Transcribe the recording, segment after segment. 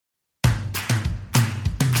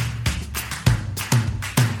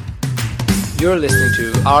You're listening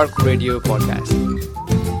to ARC Radio Podcast.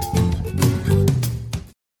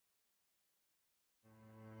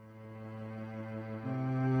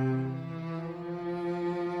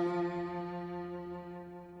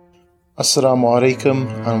 Assalamu alaikum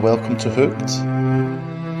and welcome to Hooked,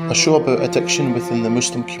 a show about addiction within the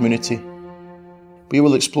Muslim community. We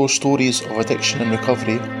will explore stories of addiction and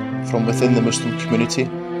recovery from within the Muslim community,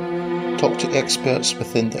 talk to experts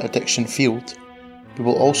within the addiction field. We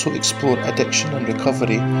will also explore addiction and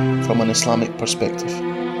recovery from an Islamic perspective.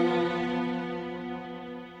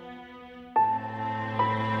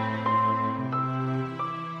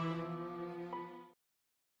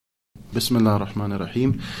 Bismillah ar-Rahman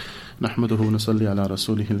ar-Rahim. Nahmaduhu nasalli ala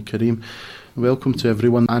rasulih al-Kareem. Welcome to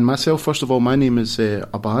everyone. And myself, first of all, my name is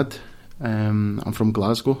Abad. I'm from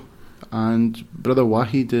Glasgow. And Brother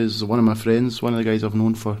Wahid is one of my friends, one of the guys I've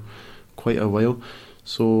known for quite a while.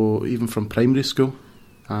 So even from primary school.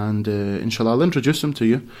 And inshallah, I'll introduce him to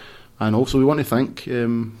you. And also we want to thank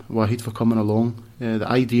Wahid for coming along. The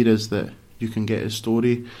idea is that you can get his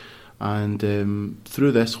story. And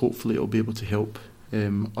through this, hopefully it'll be able to help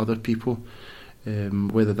other people.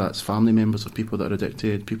 Whether that's family members of people that are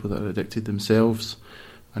addicted, people that are addicted themselves,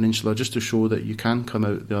 and inshallah just to show that you can come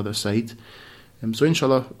out the other side. So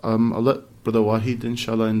inshallah, I'll let Brother Wahid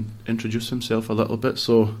inshallah introduce himself a little bit.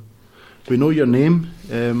 So we know your name,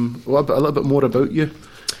 a little bit more about you.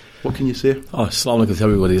 What can you say? Assalamu alaikum to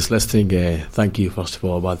everybody that's listening. Thank you first of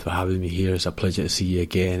all, Abad, for having me here. It's a pleasure to see you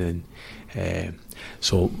again. And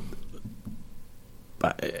That's all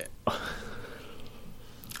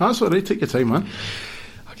right, take your time, man.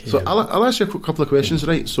 Okay, so I'll ask you a couple of questions,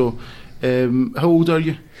 right? So, how old are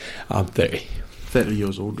you? I'm 30. 30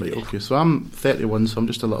 years old, right, okay. So I'm 31, so I'm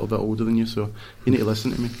just a little bit older than you, so you need to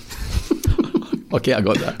listen to me. Okay, I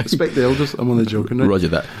got that. Respect the elders, I'm only joking, right? Roger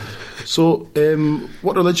that. So,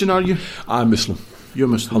 what religion are you? I'm Muslim. You're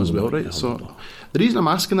Muslim as well, right? So, the reason I'm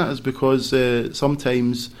asking that is because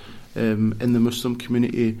sometimes in the Muslim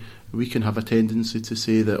community, we can have a tendency to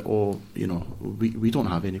say that, we don't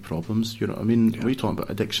have any problems, you know what I mean? Yeah. We're talking about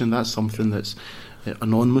addiction, that's something that's a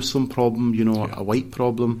non-Muslim problem, a white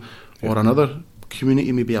problem, or another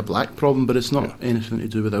community, maybe a black problem, but it's not anything to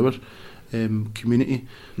do with our community.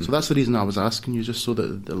 So that's the reason I was asking you, just so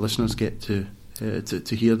that the listeners get to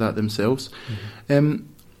hear that themselves.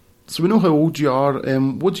 So we know how old you are.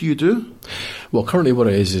 What do you do? Well, currently what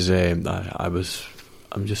it is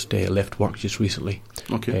I'm just left work just recently.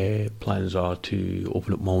 Okay. Plans are to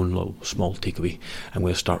open up my own little small takeaway. I'm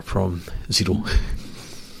going to start from zero.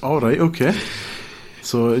 All right, okay.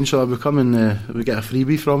 So inshallah we get a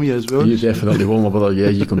freebie from you as well. You definitely will, my brother. Yeah,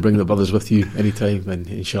 you can bring the brothers with you anytime, and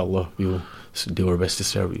inshallah we will do our best to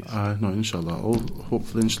serve you. No, inshallah.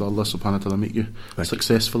 Hopefully, inshallah, Allah subhanahu wa ta'ala make you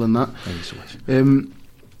successful in that. Thank you so much.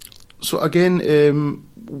 So again,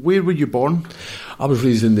 where were you born? I was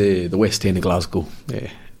raised in the West End of Glasgow.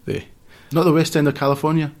 Not the West End of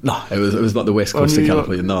California? No, it was not the West Coast of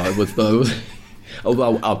California. No, it was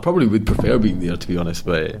although I probably would prefer being there, to be honest,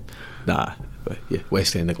 but nah. But yeah,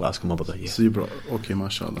 West End of Glasgow, my brother, yeah. So you okay,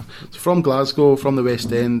 mashallah. So from Glasgow, from the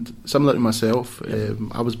West End, similar to myself,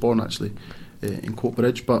 I was born actually in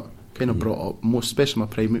Coatbridge, but kind of brought up, especially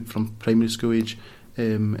from primary school age,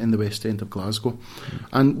 in the West End of Glasgow.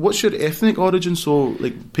 And what's your ethnic origin? So,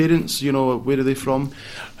 like, parents, where are they from?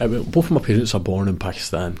 Both of my parents are born in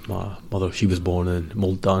Pakistan. My mother, she was born in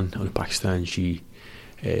Multan in Pakistan. She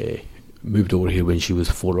moved over here when she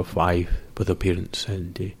was 4 or 5 with her parents,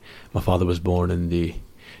 and my father was born in the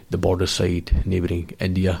border side neighbouring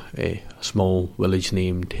India, a small village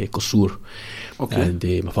named Qasur. Okay. And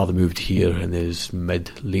my father moved here in his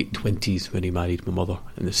late 20s when he married my mother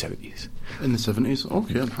in the 70s. In the 70s?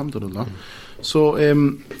 Okay, alhamdulillah. So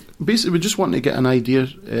basically we just want to get an idea,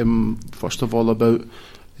 first of all, about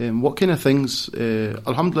what kind of things,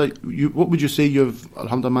 alhamdulillah, what would you say you've,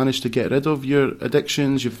 alhamdulillah, managed to get rid of your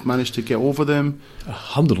addictions, you've managed to get over them?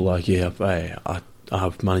 Alhamdulillah, yeah, I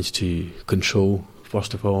have managed to control,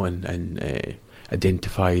 first of all, and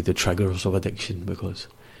identify the triggers of addiction, because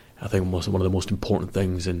I think one of the most important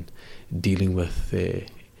things in dealing with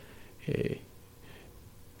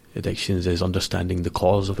addictions is understanding the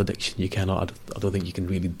cause of addiction. I don't think you can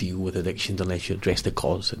really deal with addictions unless you address the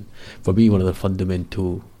cause. And for me, one of the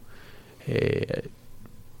fundamental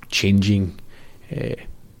changing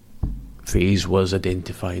phase was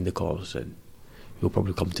identifying the cause, and we'll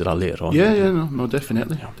probably come to that later on. No,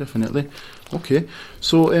 definitely. Okay,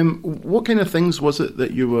 so what kind of things was it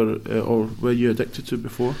that you were or were you addicted to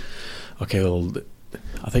before? Okay, well,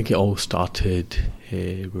 I think it all started,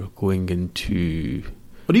 we were going into...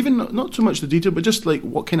 or even not so much the detail, but just like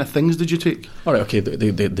what kind of things did you take? All right, okay.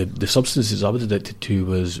 The substances I was addicted to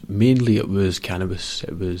was mainly it was cannabis.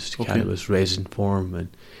 It was Okay. cannabis resin form and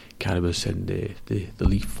cannabis in the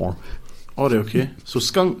leaf form. All right, okay. So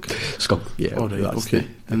skunk. Skunk, yeah. All right, that's okay. the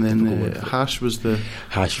And then typical word for it. hash was the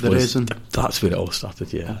Hash the was resin. That's where it all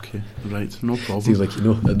started. Yeah. Okay, right, no problem. Seems like you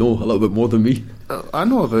know a little bit more than me. I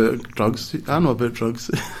know about drugs. Okay,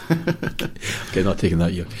 not taking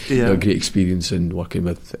that. You Yeah. got a great experience in working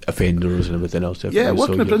with offenders and everything else. Yeah,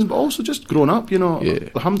 working in prison, but also just growing up, you know. Yeah.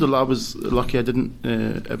 Alhamdulillah, I was lucky I didn't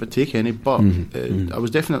ever take any, but I was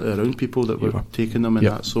definitely around people that were were. taking them and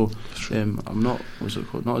Yep. that, so I'm not, what's it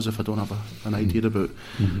called? Not as if I don't have an idea about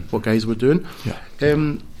what guys were doing. Yeah.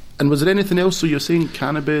 And was there anything else? So you're saying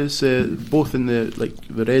cannabis, both in the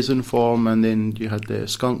resin form, and then you had the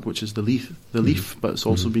skunk, which is the leaf, but it's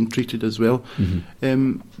also been treated as well.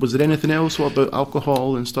 Was there anything else? What about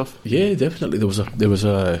alcohol and stuff? Yeah, definitely. There was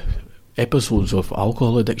a episodes of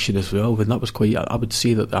alcohol addiction as well, and that was quite. I would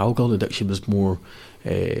say that the alcohol addiction was more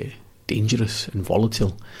dangerous and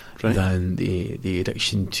volatile Right. than the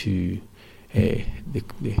addiction to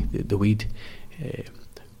the weed.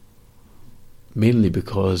 Mainly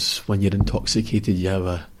because when you're intoxicated, you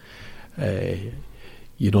have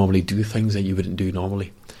you normally do things that you wouldn't do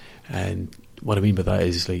normally, and what I mean by that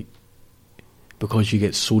is like because you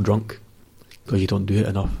get so drunk, because you don't do it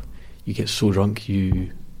enough, you get so drunk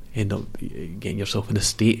you end up getting yourself in a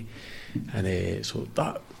state, and so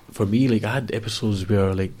that for me, like I had episodes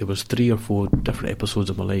where like there was 3 or 4 different episodes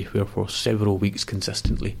of my life where for several weeks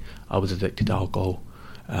consistently I was addicted to alcohol,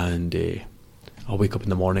 and I'll wake up in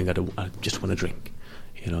the morning, I just want to drink,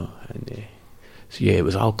 you know, and so yeah, it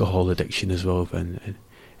was alcohol addiction as well, and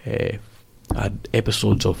I had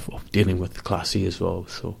episodes of dealing with Class C as well,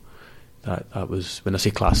 so that was, when I say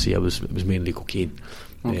Class C, it was mainly cocaine,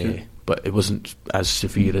 Okay. but it wasn't as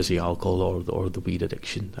severe as the alcohol or the weed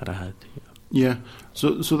addiction that I had. Yeah,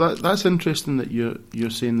 so that's interesting that you're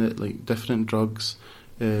saying that like different drugs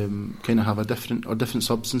kind of have a different, or different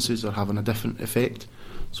substances are having a different effect.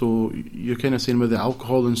 So you're kind of saying with the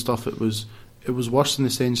alcohol and stuff, it was worse in the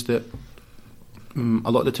sense that a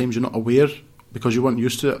lot of the times you're not aware because you weren't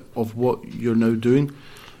used to it of what you're now doing.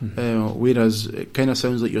 Whereas it kind of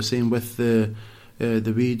sounds like you're saying with the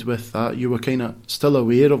weed, with that you were kind of still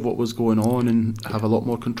aware of what was going on and have a lot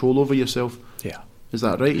more control over yourself. Yeah. Is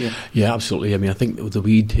that right? Yeah. Yeah, absolutely. I mean, I think with the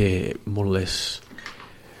weed, more or less,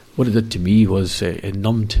 what it did to me was it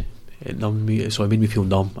numbed me. So it made me feel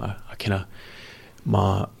numb. I kind of,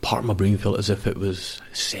 my part of my brain felt as if it was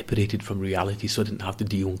separated from reality, so I didn't have to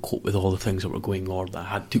deal and cope with all the things that were going on that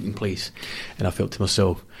had taken place. And I felt to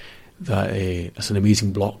myself that it's an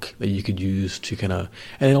amazing block that you could use to kind of,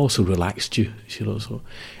 and it also relaxed you, you know. So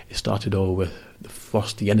it started all with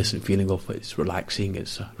the innocent feeling of it's relaxing,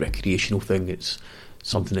 it's a recreational thing, it's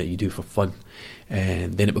something that you do for fun,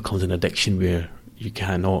 and then it becomes an addiction where you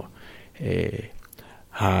cannot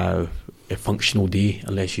have a functional day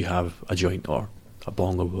unless you have a joint or a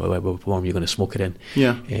bong or whatever form you're going to smoke it in.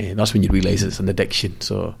 Yeah. And that's when you realise it's an addiction.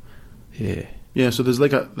 So yeah. Yeah, so there's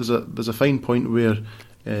a fine point where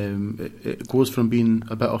it goes from being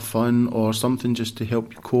a bit of fun or something just to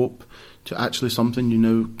help you cope to actually something you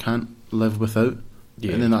now can't live without.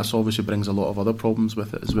 Yeah. And then that's obviously brings a lot of other problems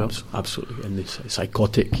with it as well. Absolutely. And it's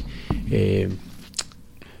psychotic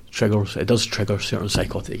triggers. It does trigger certain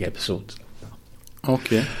psychotic episodes.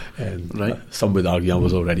 Okay. Right. Some would argue I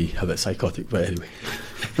was already a bit psychotic, but anyway.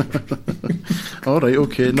 All right,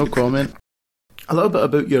 okay, no comment. A little bit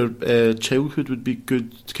about your childhood would be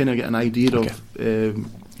good to kind of get an idea of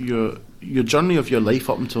your journey of your life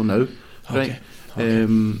up until now, right?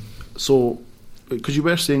 Okay. So, because you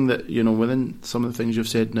were saying that, you know, within some of the things you've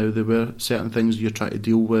said now, there were certain things you're trying to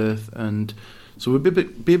deal with, and so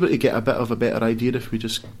we'd be able to get a bit of a better idea if we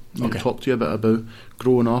just talk to you a bit about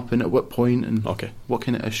growing up and at what point and what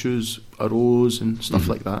kind of issues arose and stuff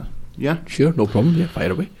like that. Yeah? Sure, no problem. Yeah,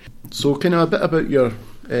 fire away. So kind of a bit about your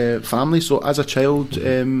family. So as a child,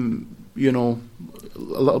 you know, a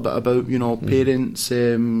little bit about, you know, parents,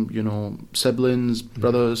 you know, siblings,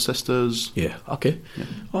 brothers, sisters. Yeah, okay. Yeah.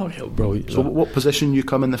 Oh, yeah, brilliant. So what position you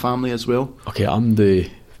come in the family as well? Okay, I'm the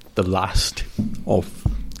last of...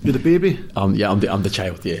 You're the baby? Yeah, I'm the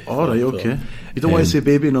child, yeah. All right, okay. You don't want to say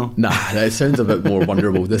baby, no? Nah, it sounds a bit more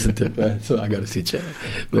vulnerable, doesn't it? So I got to say child.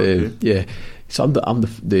 But, yeah, so I'm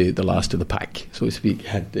the last of the pack, so to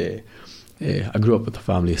speak. I grew up with a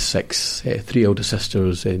family of 6, 3 elder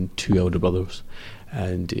sisters and 2 elder brothers,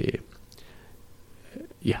 and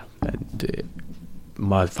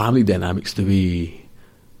my family dynamics, the way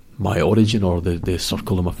my origin or the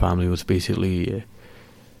circle of my family was basically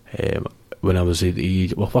when I was at the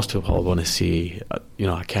age, well, first of all, I want to say,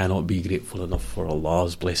 I cannot be grateful enough for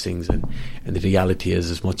Allah's blessings, and the reality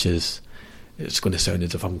is, as much as it's going to sound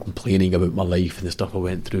as if I'm complaining about my life and the stuff I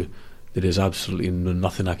went through, there is absolutely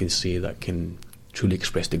nothing I can say that can truly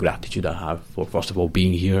express the gratitude I have for, first of all,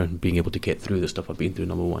 being here and being able to get through the stuff I've been through,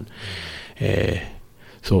 number one.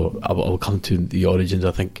 So I'll come to the origins.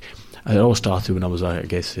 I think it all started when I was, I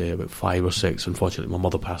guess, about 5 or 6. Unfortunately, my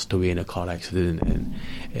mother passed away in a car accident, and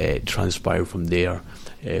it transpired from there.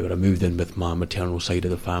 When I moved in with my maternal side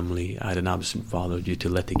of the family, I had an absent father due to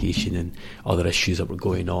litigation and other issues that were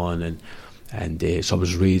going on, and so I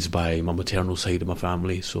was raised by my maternal side of my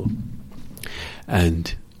family. So,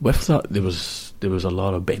 and with that, there was a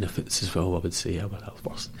lot of benefits as well, I would say. I would have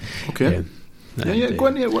first. Okay. Go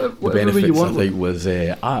on here. The Whatever benefits, you want. I think, was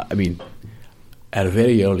I mean, at a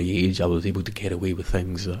very early age, I was able to get away with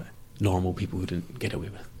things that normal people wouldn't get away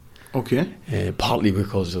with. Okay. Partly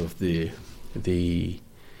because of the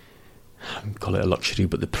I call it a luxury,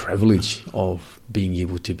 but the privilege of being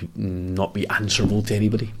able to not be answerable to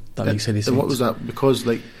anybody. That makes any sense. And what was that? Because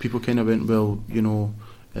like people kind of went, well,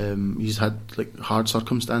 he's had like hard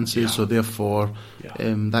circumstances, so therefore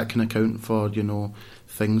that can account for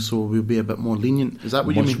things. So we'll be a bit more lenient. Is that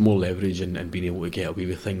what you mean? Much more leverage and being able to get away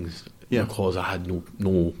with things. Yeah. Because I had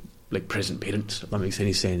no like present parents. If that makes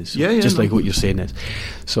any sense. Just like what you're saying is.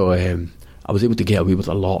 So I was able to get away with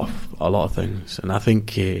a lot of things, and I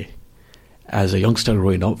think as a youngster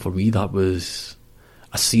growing up, for me, that was,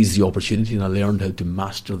 I seized the opportunity and I learned how to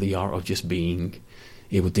master the art of just being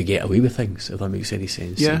able to get away with things, if that makes any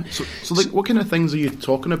sense. Yeah. So like, what kind of things are you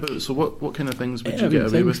talking about? So what kind of things would you get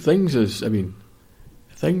away with? Things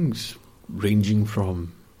ranging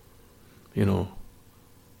from,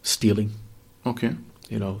 stealing. Okay.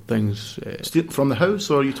 Things. Steal from the house,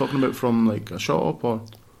 or are you talking about from like a shop, or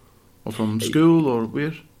from school, or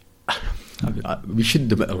where? We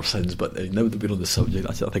shouldn't admit our sins, but now that we're on the subject,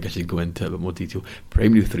 I think I should go into a bit more detail.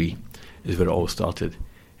 Primary 3 is where it all started,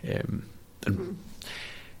 and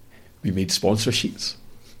we made sponsor sheets.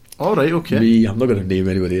 All right, okay. I'm not going to name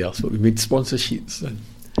anybody else, but we made sponsor sheets, and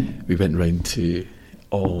we went round to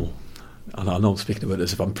all. And I know I'm speaking about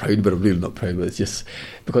this if I'm proud, but I'm really not proud. But it's just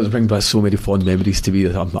because it brings back so many fond memories to me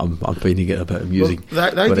that I'm finding it a bit amusing.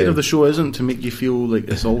 Well, the idea of the show isn't to make you feel like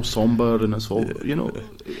it's all sombre and it's all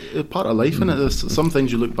it's part of life, innit? There's some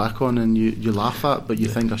things you look back on and you laugh at, but you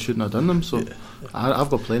think I shouldn't have done them. So I've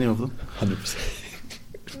got plenty of them. 100%.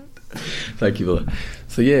 Thank you for that.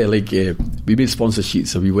 So we made sponsor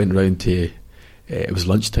sheets, and we went round to. It was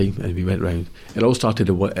lunchtime, and we went round. It all started.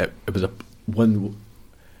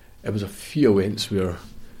 It was a few events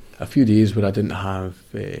a few days where I didn't have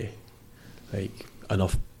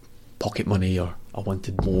enough pocket money, or I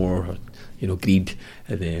wanted more, or, greed,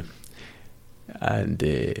 and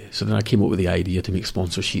so then I came up with the idea to make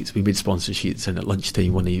sponsor sheets. We made sponsor sheets, and at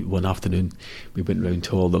lunchtime one afternoon we went round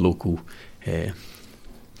to all the local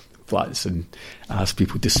flats and asked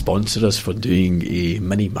people to sponsor us for doing a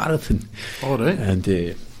mini marathon. All right.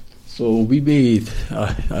 And so we made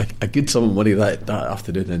a good sum of money that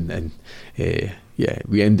afternoon, and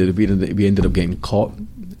we ended up getting caught,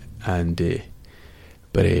 and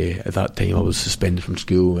but at that time I was suspended from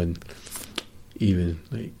school, and even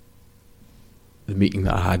like the meeting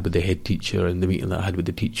that I had with the head teacher and the meeting that I had with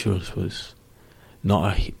the teachers was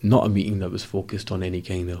not a meeting that was focused on any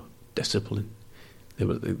kind of discipline.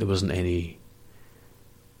 There wasn't any,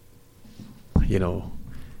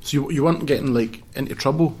 So you weren't getting like into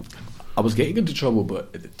trouble? I was getting into trouble, but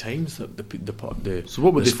at the times that the so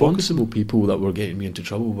what were responsible people that were getting me into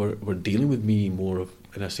trouble were dealing with me more of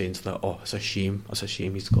in a sense that it's a shame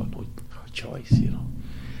he's got no choice,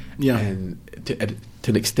 Yeah. And to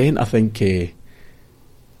an extent, I think to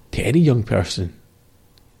any young person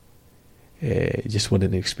just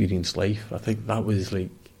wanting to experience life, I think that was like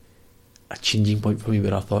a changing point for me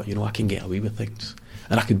where I thought, I can get away with things.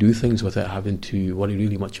 And I can do things without having to worry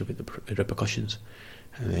really much about the repercussions.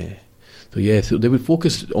 And, so they would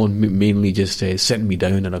focus on mainly just sitting me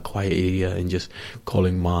down in a quiet area and just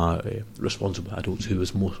calling my responsible adults, who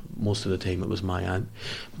was most of the time it was my aunt,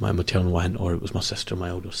 my maternal aunt, or it was my sister, my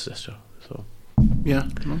older sister. So yeah,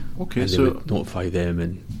 okay. And they would notify them,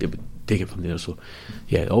 and they would take it from there. So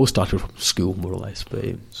it all started from school, more or less.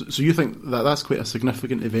 But so you think that's quite a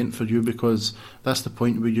significant event for you, because that's the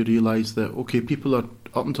point where you realise that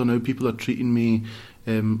up until now people are treating me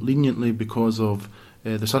leniently because of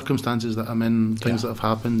the circumstances that I'm in, things that have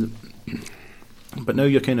happened, but now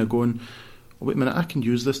you're kind of going, wait a minute, I can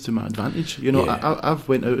use this to my advantage. I've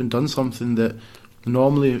went out and done something that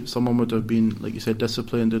normally someone would have been, like you said,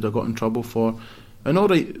 disciplined, would have got in trouble for. And all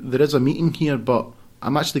right, there is a meeting here, but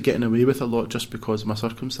I'm actually getting away with a lot just because of my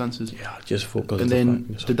circumstances. Yeah, just focus. And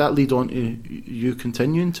then did that lead on to you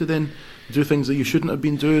continuing to then do things that you shouldn't have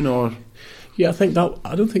been doing, or? Yeah,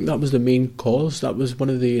 I don't think that was the main cause. That was one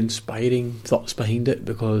of the inspiring thoughts behind it,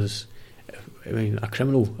 because I mean, a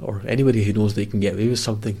criminal or anybody who knows they can get away with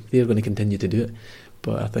something, they're going to continue to do it.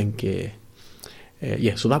 But I think,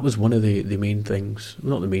 so that was one of the main things.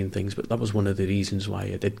 Not the main things, but that was one of the reasons why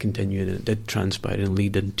I did continue, and it did transpire and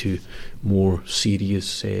lead into more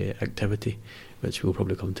serious activity, which we'll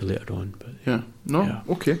probably come to later on. But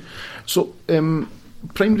Okay. So,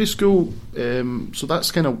 primary school, so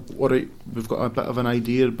that's kind of all right. We've got a bit of an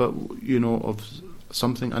idea, but of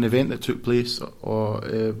something, an event that took place or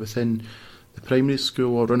within the primary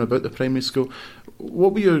school or run about the primary school.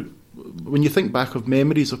 What were when you think back of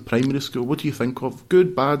memories of primary school, what do you think of?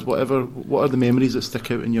 Good, bad, whatever. What are the memories that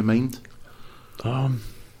stick out in your mind? If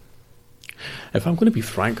I'm going to be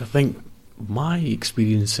frank, I think my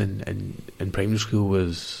experience in primary school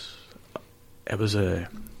was,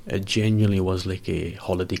 it genuinely was like a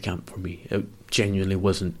holiday camp for me. It genuinely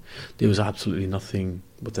wasn't. There was absolutely nothing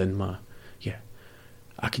within my. Yeah,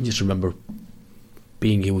 I can just remember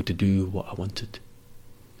being able to do what I wanted.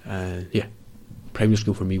 Primary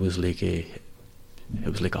school for me was like a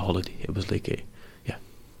holiday. It was like a.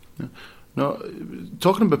 No,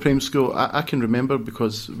 talking about primary school, I can remember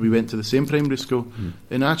because we went to the same primary school,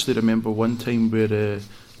 and I actually remember one time where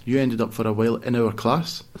you ended up for a while in our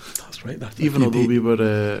class. That's right. Even although we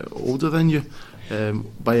were older than you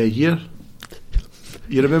by a year.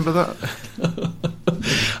 You remember that?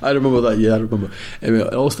 I remember that. Yeah, I remember. I mean,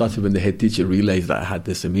 it all started when the head teacher realised that I had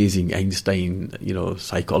this amazing Einstein,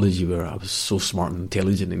 psychology, where I was so smart and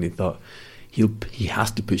intelligent, and he thought he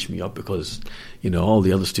has to push me up because all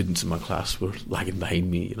the other students in my class were lagging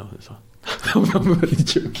behind me. So. I'm really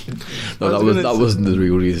joking. No, that wasn't the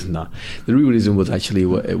real reason. Nah. The real reason was actually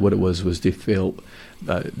what it was they felt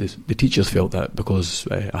that the teachers felt that because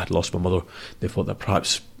I had lost my mother, they thought that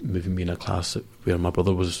perhaps moving me in a class where my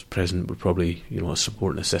brother was present would probably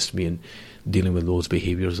support and assist me in dealing with those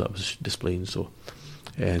behaviours that I was displaying. So,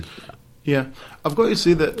 yeah, I've got to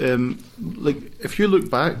say that if you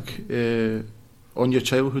look back on your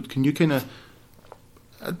childhood, can you kind of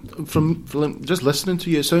from just listening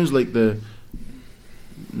to you, it sounds like we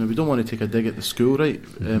don't want to take a dig at the school, right?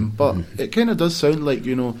 But it kind of does sound like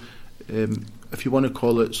if you want to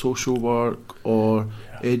call it social work or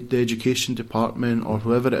the education department or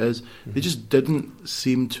whoever it is, they just didn't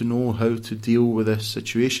seem to know how to deal with this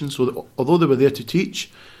situation. So although they were there to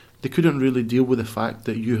teach, they couldn't really deal with the fact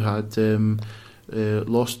that you had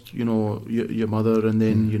lost your mother, and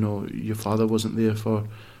then your father wasn't there for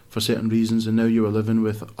certain reasons, and now you were living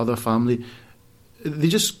with other family. They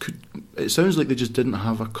just it sounds like they just didn't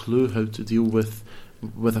have a clue how to deal with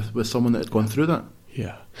someone that had gone through that.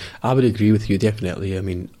 Yeah, I would agree with you, definitely. I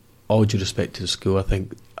mean, all due respect to the school, I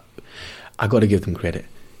think I got to give them credit.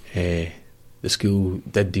 The school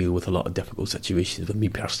did deal with a lot of difficult situations with me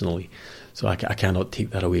personally, so I cannot take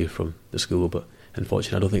that away from the school. But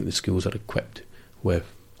unfortunately, I don't think the schools are equipped with.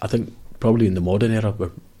 I think probably in the modern era,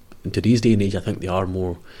 where in today's day and age, I think they are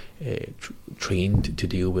more trained to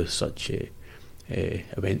deal with such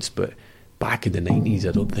events. But back in the 90s,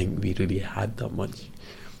 I don't think we really had that much,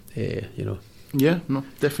 Yeah, no,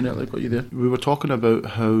 definitely got you there. We were talking about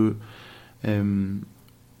how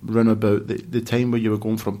run about the time where you were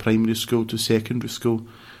going from primary school to secondary school.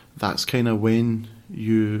 That's kind of when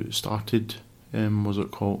you started,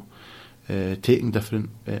 taking different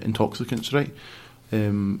intoxicants, right?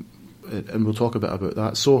 And we'll talk a bit about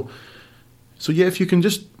that. So yeah, if you can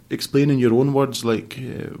just explain in your own words,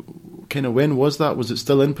 kind of when was that? Was it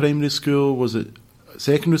still in primary school? Was it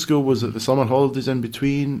secondary school? Was it the summer holidays in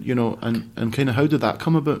between? And kind of how did that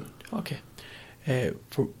come about? Okay.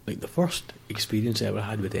 For the first experience I ever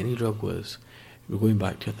had with any drug was, we're going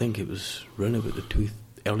back to, I think it was around about the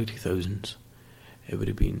early 2000s. It would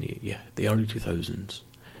have been the early 2000s,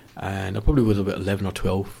 and I probably was about 11 or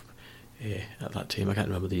 12 at that time. I can't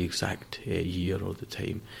remember the exact year or the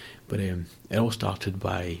time, but it all started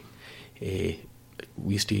by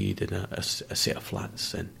we stayed in a set of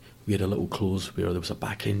flats, and we had a little close where there was a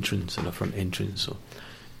back entrance and a front entrance. So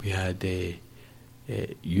we had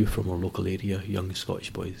youth from our local area, young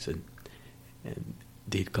Scottish boys, and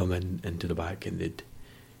they'd come into the back and they'd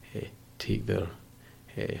take their.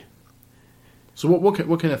 So what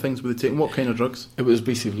kind of things were they taking? What kind of drugs? It was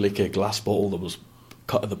basically like a glass bottle that was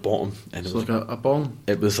cut at the bottom, and it was like a bong.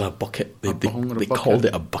 It was a bucket. They called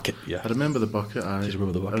it a bucket. Yeah, I remember the bucket. Do you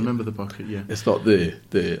remember the bucket? I remember the bucket. Yeah, it's not the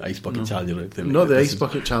ice bucket challenge or anything. Not the ice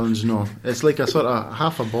bucket challenge. No, it's like a sort of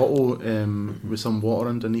half a bottle with some water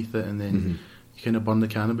underneath it, and then you kind of burn the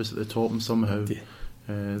cannabis at the top and somehow The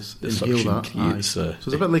inhale suction that. creates, So it's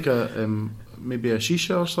a bit like a maybe a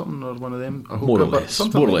shisha or something, or one of them. A more or hookah, but less,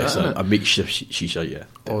 something more or like less that, a makeshift shisha. Yeah.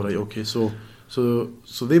 all right, okay. So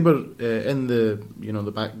they were in the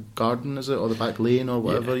the back garden, is it, or the back lane or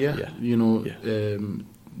whatever? Yeah. Yeah.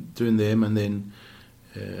 Doing them, and then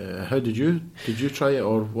how did you try it,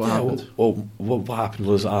 or what happened? Well, what happened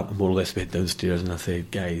was I more or less went downstairs and I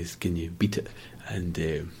said, "Guys, can you beat it?" And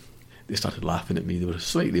they started laughing at me. They were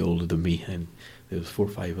slightly older than me, and there was 4 or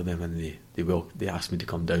 5 of them, and they asked me to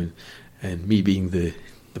come down. And me being the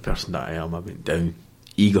person that I am, I went down,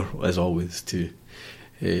 eager as always to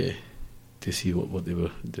see what they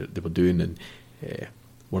were doing. And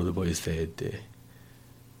one of the boys said,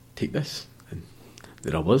 "Take this," and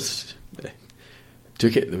there I was.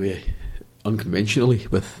 Took it the way unconventionally,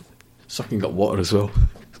 with sucking up water as well.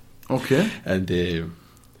 Okay. And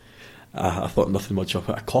I thought nothing much of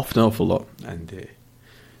it. I coughed an awful lot, and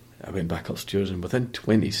I went back upstairs, and within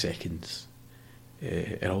 20 seconds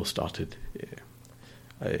it all started.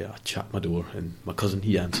 I chapped my door, and my cousin,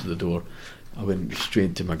 he answered the door. I went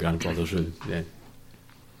straight to my grandfather's room, then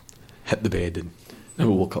hit the bed, and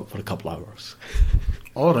never woke up for a couple of hours.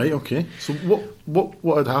 All right, okay. So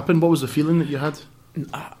what had happened? What was the feeling that you had?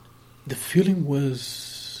 The feeling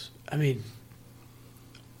was, I mean,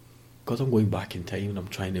 because I'm going back in time and I'm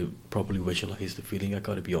trying to properly visualise the feeling, I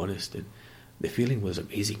got to be honest, and the feeling was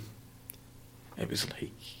amazing. It was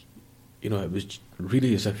like, it was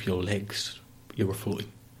really as if your legs, you were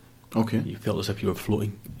floating. Okay. You felt as if you were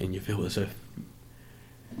floating, and you felt as if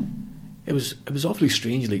it was awfully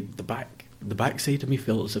strange. Like the back side of me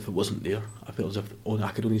felt as if it wasn't there. I felt as if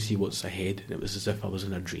I could only see what's ahead, and it was as if I was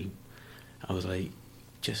in a dream. I was like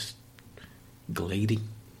just gliding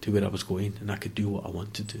to where I was going, and I could do what I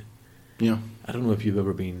wanted to. Yeah. I don't know if you've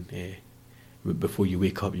ever been before you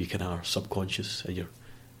wake up, you kind of are subconscious, and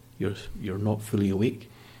you're not fully awake,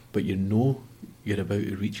 but you know you're about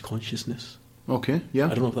to reach consciousness. Okay. Yeah. I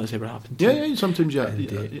don't know if that's ever happened to you. Yeah. Sometimes,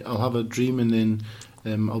 I'll have a dream, and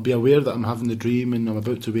then I'll be aware that I'm having the dream, and I'm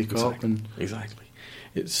about to wake up. And exactly,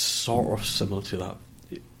 it's sort of similar to that.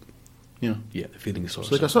 Yeah. Yeah, the feeling is sort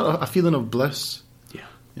it's of like similar. a sort of a feeling of bliss.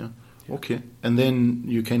 Yeah. Okay. And then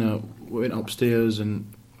you kind of went upstairs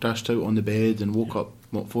and dashed out on the bed and woke up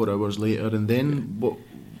 4 hours later. And then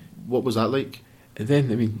what was that like? And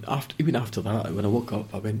then, I mean, after that, when I woke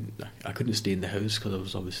up, I couldn't stay in the house because I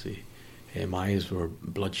was obviously, my eyes were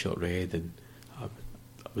bloodshot red, and I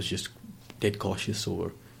was just dead cautious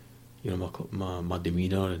over, my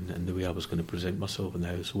demeanour and the way I was going to present myself in the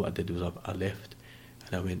house. So what I did was I left,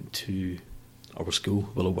 and I went to our school,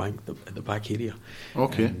 Willowbank, at the back area.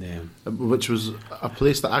 Okay. And, which was a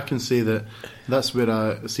place that I can say that's where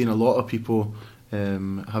I've seen a lot of people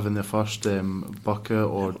having their first bucket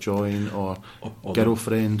or joint or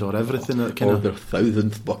girlfriend or everything that kind of their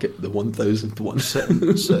 1,000th bucket, the 1,000th one,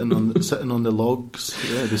 sitting on the logs,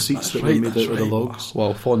 the seats that were made out of the logs.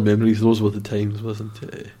 Well, fond memories. Those were the times, wasn't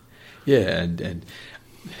it? Yeah, and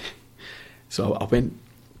so I went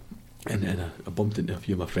and I bumped into a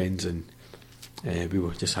few of my friends, and we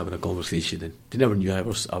were just having a conversation, and they never knew they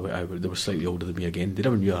were slightly older than me again. They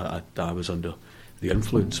never knew I was under the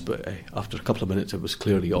influence, but after a couple of minutes it was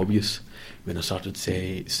clearly obvious when I started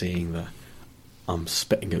saying that I'm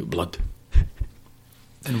spitting out blood.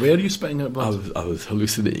 And where are you spitting out blood? I was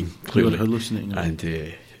hallucinating, clearly. You were hallucinating. And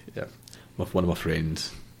one of my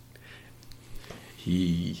friends,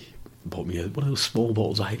 he bought me one of those small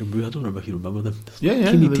bottles of Highland Brew. I don't remember if you remember them.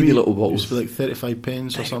 Yeah. Teeny little bottles. For like 35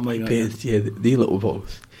 pence or something like that. Yeah, the little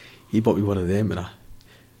bottles. He bought me one of them, and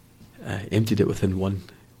I emptied it within one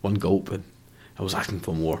gulp, and I was asking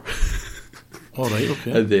for more. All right,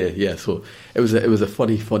 okay. And so it was a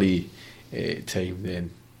funny time then.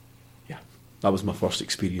 Yeah, that was my first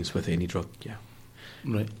experience with any drug. Yeah,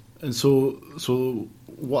 right. And so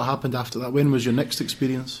what happened after that? When was your next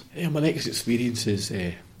experience? Yeah, my next experience is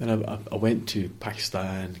then I went to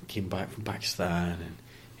Pakistan, came back from Pakistan,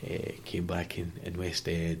 and came back in West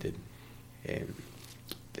End, and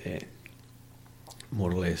more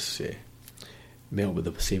or less met up with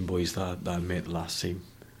the same boys that I met last time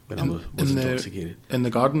when I was intoxicated. In the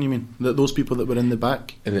garden, you mean? Those people that were in the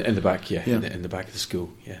back? In the back, yeah. In the back of the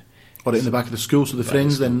school, yeah. Or in the back of the school, so the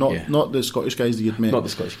friends then, not the Scottish guys that you'd met? Not the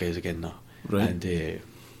Scottish guys again, no. Right. And,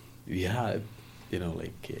 I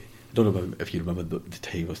don't know if you remember the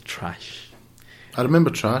time of Trash. I remember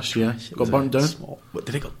Trash, yeah. Got burnt down? But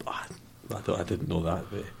did it go bad? I didn't know that,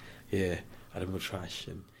 but yeah, I remember Trash.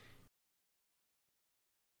 And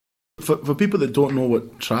for people that don't know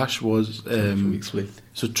what Trash was, Explain.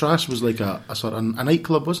 so Trash was like a sort of a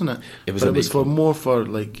nightclub, wasn't it? It was but a it was for nightclub. more for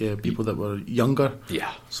like people that were younger.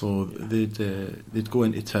 Yeah. So they'd go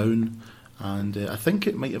into town, and I think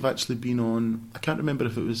it might have actually been on. I can't remember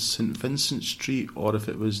if it was St Vincent Street or if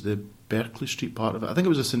it was the Berkeley Street part of it. I think it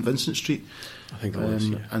was a St Vincent Street. I think it was.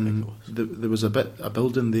 Yeah. I think And it was. there was a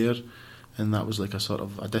building there, and that was like a sort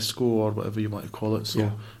of a disco or whatever you want to call it. So,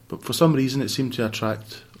 Yeah. but for some reason, it seemed to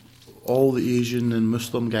attract all the Asian and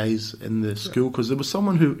Muslim guys in the school, because there was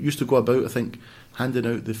someone who used to go about, I think, handing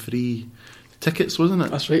out the free tickets, wasn't it?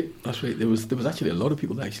 That's right. That's right. There was actually a lot of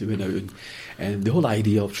people that actually went out, and the whole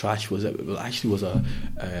idea of Trash was it actually was a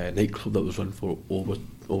nightclub that was run for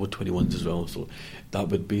over 21s as well. So that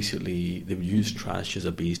would basically, they would use Trash as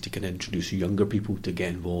a base to kind of introduce younger people to get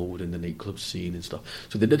involved in the nightclub scene and stuff.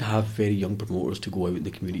 So they did have very young promoters to go out in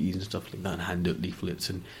the communities and stuff like that and hand out leaflets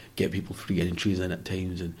and get people free entries in at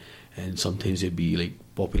times, and sometimes it'd be like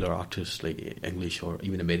popular artists like English or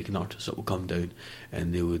even American artists that would come down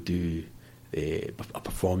and they would do a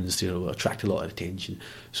performance there that would attract a lot of attention.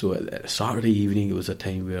 So a Saturday evening, it was a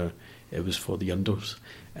time where it was for the unders,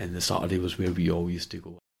 and the Saturday was where we all used to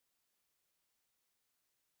go.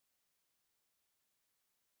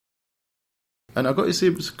 And I got to say,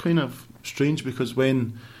 it was kind of strange because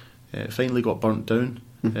when it finally got burnt down,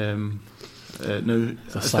 now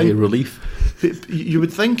It's a sigh of relief. you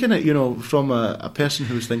would think in it, from a person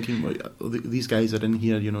who was thinking, well, these guys are in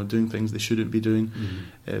here, doing things they shouldn't be doing.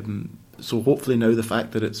 So hopefully now the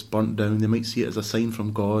fact that it's burnt down, they might see it as a sign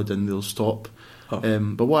from God and they'll stop.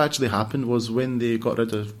 But what actually happened was when they got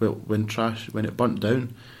rid of, when it burnt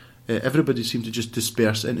down, everybody seemed to just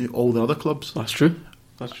disperse into all the other clubs. That's true.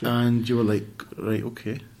 That's true. And you were like, right,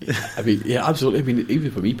 okay. I mean, yeah, absolutely. I mean,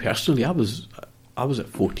 even for me personally, I was at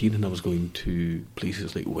 14 and I was going to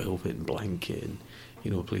places like Velvet and Blanket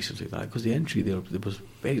and places like that, because the entry there was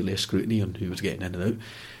very less scrutiny on who was getting in and out.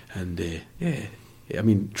 And I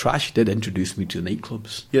mean, Trash did introduce me to the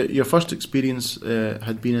nightclubs. Yeah, your first experience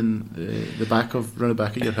had been in the back of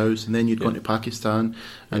your house, and then you'd gone to Pakistan,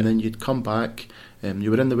 and then you'd come back.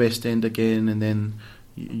 You were in the West End again, and then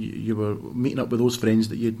you were meeting up with those friends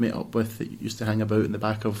that you'd met up with that you used to hang about in the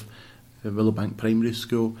back of Willowbank Primary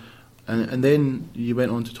School, and then you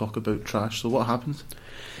went on to talk about Trash. So what happened?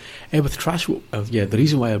 With Trash, the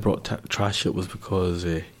reason why I brought Trash up was because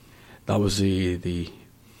that was the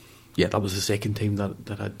second time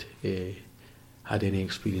that I'd had any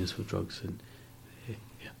experience with drugs, and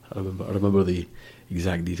I remember the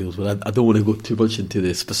exact details, but I don't want to go too much into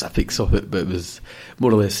the specifics of it. But it was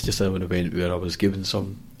more or less just an event where I was given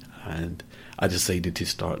some, and I decided to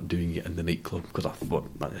start doing it in the nightclub because I thought,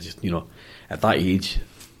 I just at that age,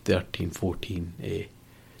 13, 14,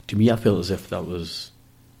 to me I felt as if that was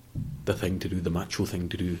the thing to do, the macho thing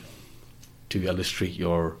to do, to illustrate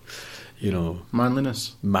your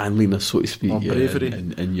Manliness, so to speak, or bravery,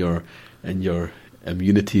 and your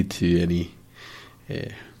immunity to any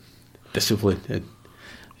discipline, and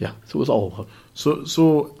so it was all.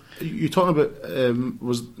 So you talking about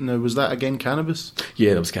was that again cannabis?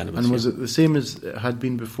 Yeah, that was cannabis. And was it the same as it had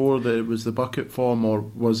been before? That it was the bucket form, or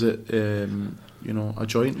was it a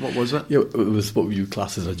joint? What was it? Yeah, it was what you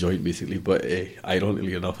class as a joint, basically. But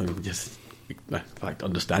ironically enough, in fact,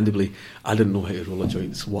 understandably, I didn't know how to roll a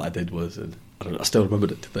joint. So what I did was, and I still remember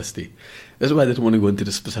it to this day. This is why I didn't want to go into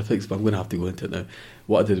the specifics, but I'm going to have to go into it now.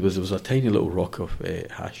 What I did was, there was a tiny little rock of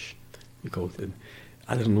hash, we called it. And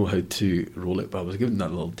I didn't know how to roll it, but I was given that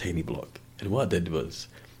little tiny block. And what I did was,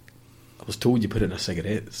 I was told you put it in a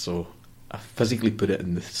cigarette, so I physically put it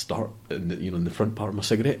in the start, in the front part of my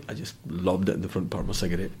cigarette. I just lobbed it in the front part of my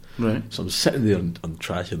cigarette. Right. So I'm sitting there on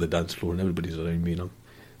Trash at the dance floor, and everybody's around me, and I'm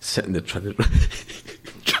sitting there trying to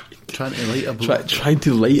light a block. trying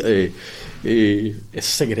to light a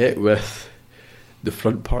cigarette with the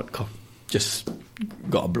front part cup. Just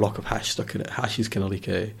got a block of hash stuck in it. Hash is kind of like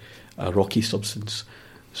a rocky substance,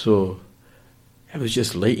 so it was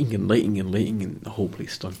just lighting, and the whole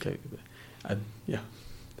place stunk out.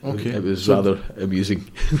 Okay. It was rather amusing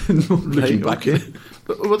looking back at it.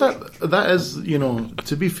 Well, that is,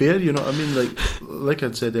 to be fair, I mean, like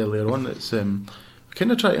I'd said earlier on, it's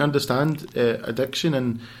kind of try to understand addiction,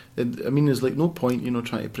 and I mean, there's no point,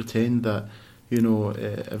 trying to pretend that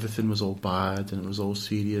everything was all bad and it was all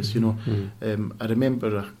serious. I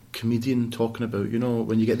remember a comedian talking about,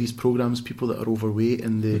 when you get these programs, people that are overweight,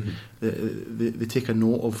 and they take a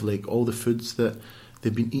note of all the foods that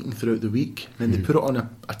they've been eating throughout the week, and then they put it on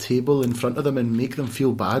a table in front of them and make them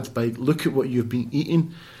feel bad by, look at what you've been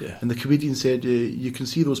eating. Yeah. And the comedian said, you can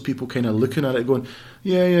see those people kind of looking at it going,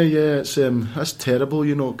 yeah, it's that's terrible,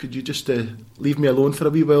 could you just leave me alone for a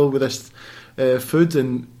wee while with this food?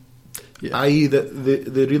 And i.e. that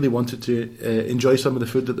they really wanted to enjoy some of the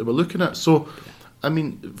food that they were looking at. So, I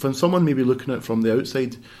mean, when someone maybe looking at it from the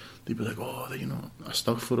outside, they'd be like,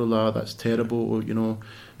 astaghfirullah, that's terrible,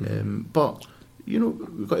 but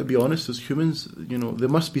we've got to be honest as humans, there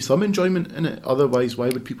must be some enjoyment in it, otherwise why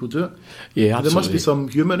would people do it? Yeah, absolutely. There must be some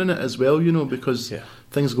humour in it as well, because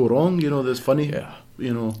things go wrong, there's funny,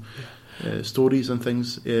 stories and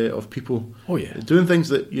things of people doing things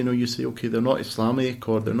that, you say, okay, they're not Islamic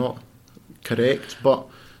or they're not correct, but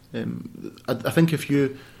I think if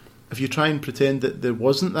you try and pretend that there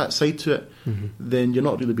wasn't that side to it, then you're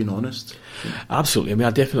not really being honest. Absolutely. I mean,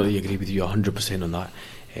 I definitely agree with you 100% on that.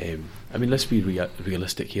 I mean, let's be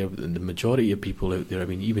realistic here. The majority of people out there, I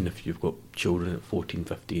mean, even if you've got children at 14,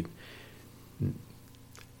 15,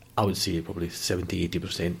 I would say probably 70,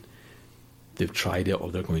 80%, they've tried it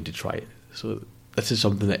or they're going to try it. So this is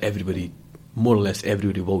something that everybody, more or less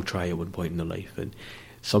everybody, will try at one point in their life. And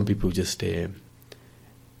some people just... and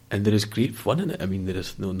there is great fun in it. I mean, there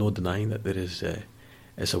is no denying that there is...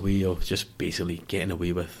 it's a way of just basically getting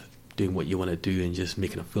away with doing what you want to do and just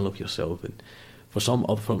making a fool of yourself. And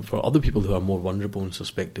for other people who are more vulnerable and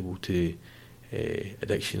susceptible to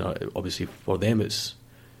addiction, obviously for them it's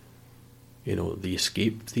the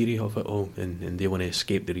escape theory of it all, and they want to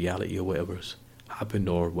escape the reality of whatever's happened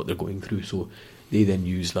or what they're going through. So they then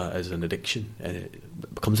use that as an addiction, and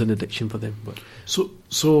it becomes an addiction for them. But so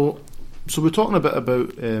we're talking a bit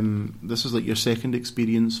about this is like your second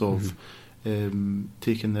experience of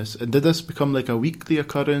taking this, and did this become like a weekly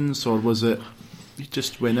occurrence, or was it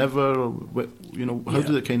just whenever, or how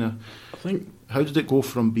did it kind of? I think, how did it go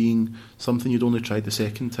from being something you'd only tried the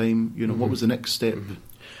second time? What was the next step?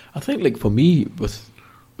 I think, like for me, with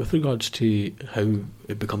regards to how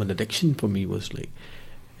it became an addiction for me, was like,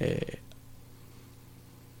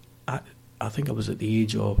 I think I was at the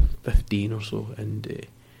age of 15 or so, and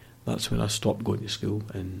that's when I stopped going to school.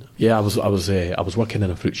 And I was working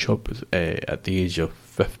in a fruit shop at the age of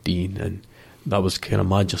 15, and that was kind of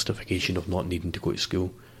my justification of not needing to go to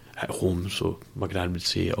school at home. So my gran would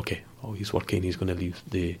say, okay, he's working, he's going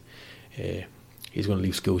to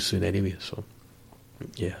leave school soon anyway. So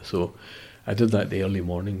so I did that the early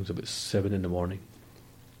morning. It was about 7 in the morning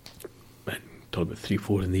until about 3,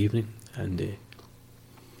 4 in the evening. And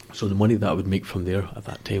so the money that I would make from there at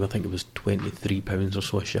that time, I think it was £23 or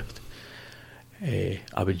so a shift.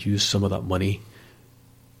 I would use some of that money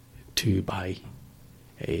to buy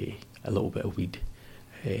a little bit of weed.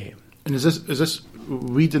 And is this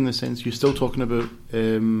weed in the sense you're still talking about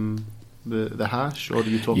the hash, or are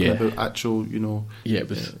you talking about actual? It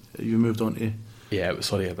was. You moved on to. Yeah,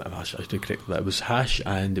 sorry about hash. I should correct that. It was hash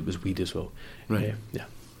and it was weed as well. Right.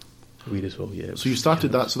 Weed as well. Yeah. So you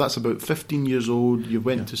started that. So that's about 15 years old. You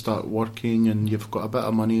went to start working, and you've got a bit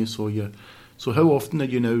of money. So So how often are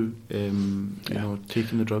you now?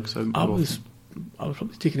 Taking the drugs out? I was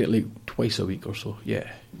probably taking it like twice a week or so.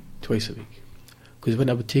 Yeah, twice a week. Because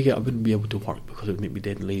when I would take it, I wouldn't be able to work because it would make me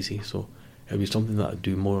dead and lazy. So it would be something that I'd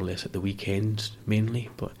do more or less at the weekends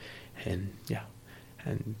mainly. And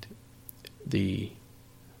the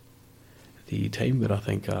time where I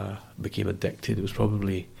think I became addicted, it was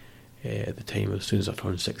probably at the time as soon as I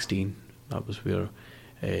turned 16. That was where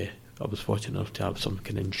I was fortunate enough to have some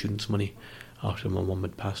kind of insurance money after my mum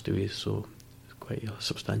had passed away. So it's quite a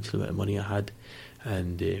substantial amount of money I had,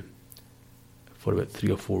 and for about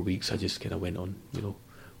 3 or 4 weeks I just kind of went on,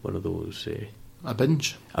 one of those a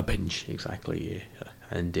binge. A binge, exactly. Yeah,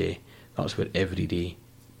 and that's where every day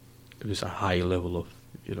it was a high level of,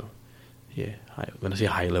 when I say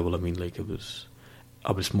high level, I mean like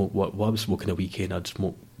I would smoke, what I was smoking a weekend, I'd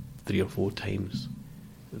smoke 3 or 4 times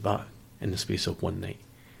that in the space of one night.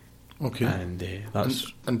 Okay. And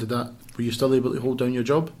that's... And did that, were you still able to hold down your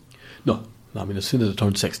job? No. I mean, as soon as I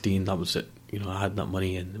turned 16, that was it. I had that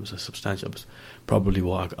money, and it was a substantial... It was probably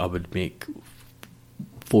what I would make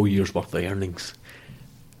 4 years' worth of earnings.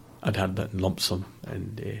 I'd had that in lump sum,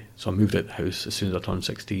 and so I moved out the house as soon as I turned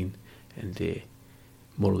 16, and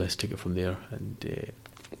more or less took it from there. And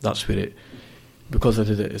that's where it... Because I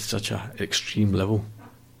did it at such an extreme level,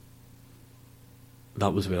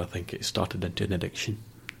 that was where I think it started into an addiction.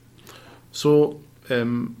 So,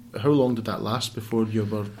 how long did that last before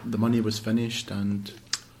the money was finished? And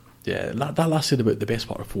that lasted about the best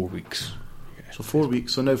part of 4 weeks. So 4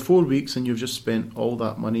 weeks. So now 4 weeks, and you've just spent all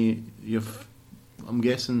that money. You've I'm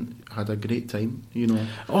guessing, had a great time, you know.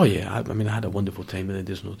 Oh yeah, I mean I had a wonderful time, and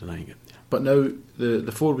there's no denying it. Yeah. But now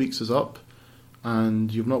the 4 weeks is up,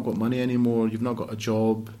 and you've not got money anymore. You've not got a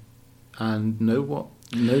job, and now what?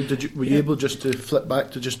 Now were you able just to flip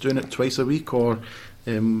back to just doing it twice a week, or?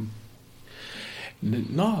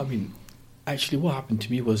 No, I mean, actually, what happened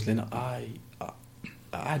to me was then I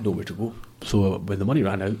had nowhere to go. So when the money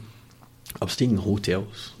ran out, I was staying in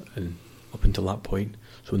hotels, and up until that point.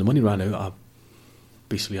 So when the money ran out, I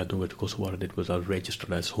basically had nowhere to go. So what I did was I was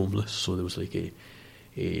registered as homeless. So there was like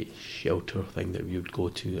a shelter thing that we would go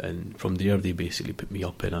to, and from there they basically put me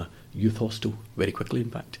up in a youth hostel very quickly.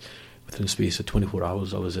 In fact, within the space of 24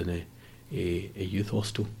 hours, I was in a youth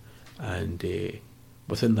hostel, and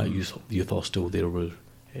within that youth hostel there were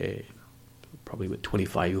probably about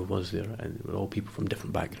 25 of us there, and they were all people from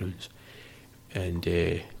different backgrounds, and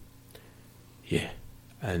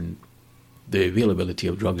and the availability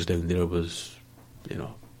of drugs down there was, you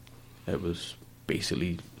know, it was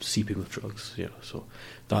basically seeping with drugs, you know. So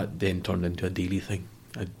that then turned into a daily thing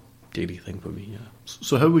for me. Yeah.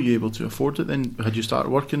 So how were you able to afford it then? Had you started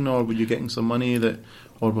working, or were you getting some money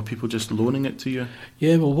or were people just loaning it to you?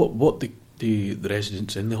 Yeah, well, what the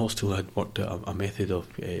residents in the hostel had worked out a method of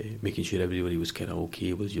making sure everybody was kind of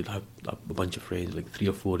okay. Was you'd have a bunch of friends, like 3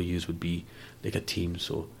 or 4 of you would be like a team.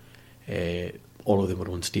 So all of them were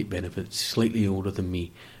on state benefits, slightly older than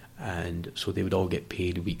me, and so they would all get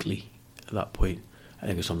paid weekly at that point. I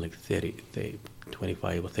think it was something like 30,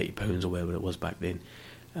 25 or £30 or whatever it was back then.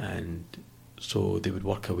 And so they would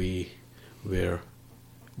work away where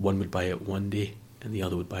one would buy it one day and the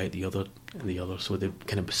other would buy it the other, so they'd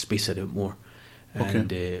kind of space it out more.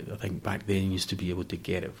 And I think back then you used to be able to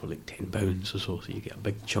get it for like £10 or so you get a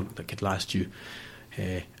big chunk that could last you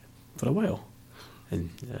for a while. And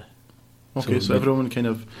okay, so everyone kind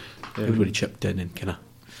of everybody chipped in and kind of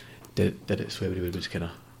did it, so everybody was kind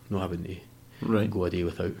of not having to go a day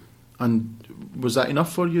without. And was that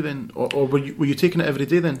enough for you then, or were you taking it every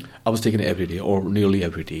day then? I was taking it every day, or nearly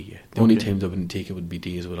every day. Yeah, the only times I wouldn't take it would be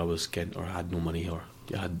days where I was getting or had no money, or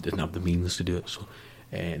didn't have the means to do it. So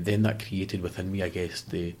then that created within me, I guess,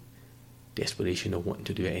 the desperation of wanting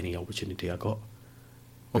to do it any opportunity I got,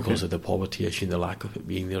 because of the poverty issue and the lack of it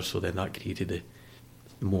being there. So then that created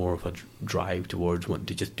more of a drive towards wanting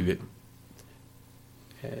to just do it.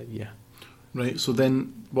 Right, so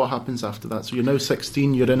then what happens after that? So you're now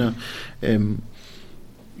 16, you're in a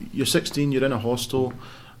hostel,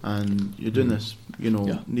 and you're doing this,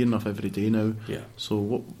 near enough every day now. Yeah.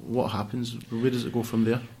 So what happens? Where does it go from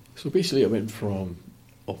there? So basically I went from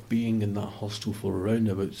being in that hostel for around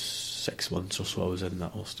about 6 months or so. I was in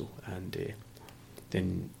that hostel, and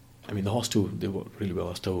then, I mean, the hostel, they worked really well.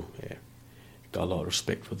 I still got a lot of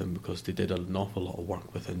respect for them, because they did an awful lot of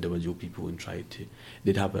work with individual people and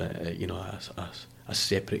they'd have a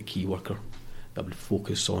separate key worker that would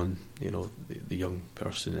focus on the young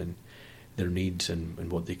person and their needs and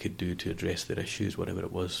what they could do to address their issues, whatever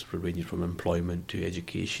it was, ranging from employment to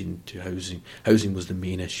education to housing. Housing was the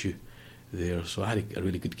main issue there, so I had a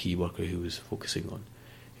really good key worker who was focusing on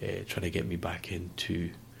trying to get me back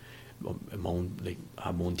into have my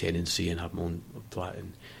own tenancy and have my own flat.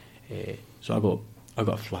 And so I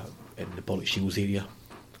got a flat in the Pollock Shields area,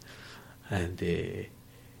 and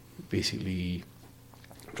basically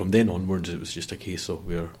from then onwards it was just a case of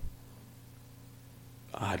where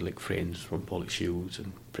I had like friends from Pollock Shields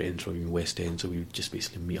and friends from West End, so we would just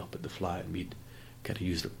basically meet up at the flat, and we'd kind of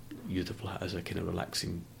use the flat as a kind of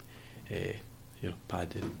relaxing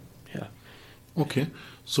pad. And Okay,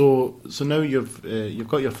 so now you've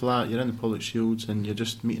got your flat, you're in the Pollock Shields, and you're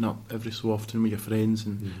just meeting up every so often with your friends.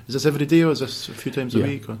 And is this every day, or is this a few times a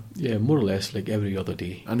week? Or? Yeah, more or less like every other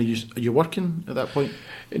day. And are you working at that point?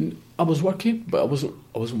 And I was working, but I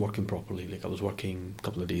wasn't working properly. Like I was working a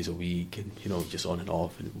couple of days a week, and just on and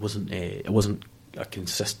off. And it wasn't a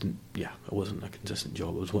consistent. Yeah, it wasn't a consistent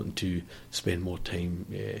job. I was wanting to spend more time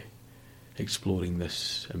exploring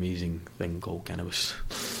this amazing thing called cannabis.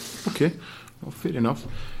 Okay. Well, fair enough.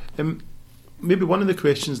 Maybe one of the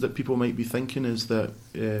questions that people might be thinking is that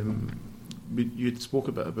you'd spoke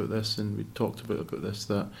a bit about this, and we talked about this,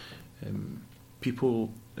 that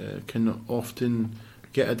people can often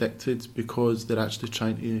get addicted because they're actually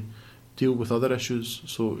trying to deal with other issues.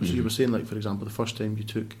 So you were saying, like, for example, the first time you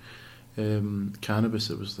took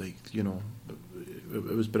cannabis, it was like, it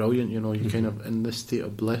was brilliant, you're kind of in this state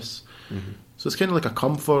of bliss. So it's kind of like a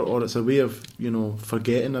comfort, or it's a way of,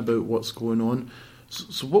 forgetting about what's going on.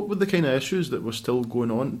 So what were the kind of issues that were still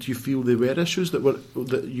going on? Do you feel they were issues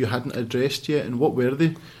that you hadn't addressed yet? And what were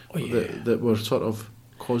they that were sort of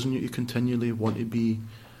causing you to continually want to be,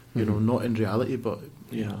 not in reality, but...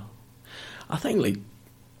 Yeah. I think, like,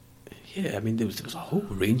 yeah, I mean, there was a whole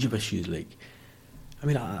range of issues. Like, I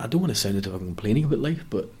mean, I don't want to sound as if I'm complaining about life,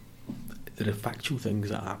 but there are factual things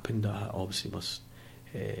that happened that I obviously must.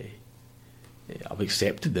 I've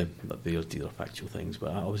accepted them, that these are factual things,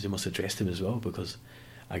 but I obviously must address them as well, because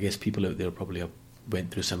I guess people out there probably have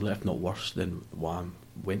went through similar, if not worse, than what I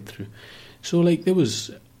went through. So, like, there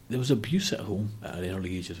was abuse at home at an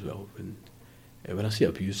early age as well. And when I say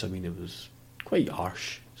abuse, I mean it was quite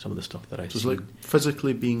harsh. Some of the stuff that I So it's seen. like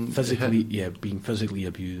physically being hit. being physically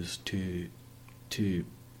abused to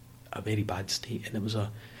a very bad state, and it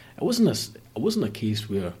wasn't a case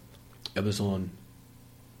where it was on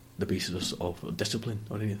the basis of discipline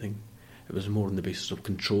or anything. It was more on the basis of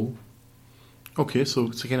control. Okay, so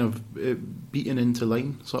it's a kind of beaten into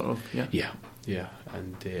line, sort of, yeah? Yeah,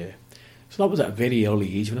 and so that was at a very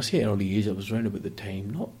early age. When I say early age, it was around about the time,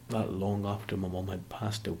 not that long after my mum had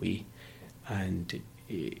passed away, and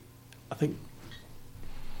I think,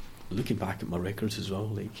 looking back at my records as well,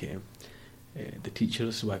 like the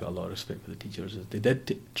teachers, so I got a lot of respect for the teachers. They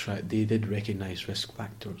did recognise risk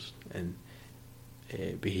factors and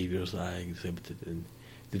behaviours that I exhibited, and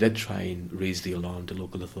they did try and raise the alarm to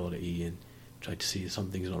local authority and try to say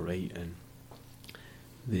something's not right. And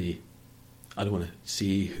I don't want to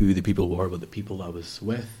say who the people were, but the people that I was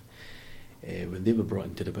with, when they were brought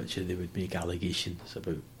into the picture, they would make allegations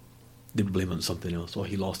about. They would blame it on something else. Oh,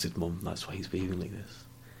 he lost his mum, that's why he's behaving like this.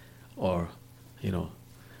 Or,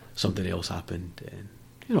 something else happened, and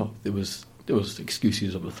there was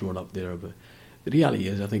excuses that were thrown up there. But the reality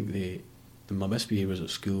is, I think my misbehaviours at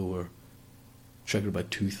school were triggered by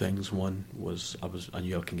two things. One was I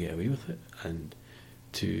knew I could get away with it, and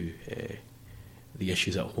two, the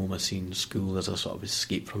issues at home. I seen school as a sort of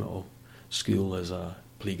escape from it all. School as a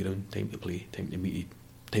playground, time to play, time for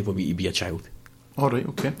me to be a child. All right,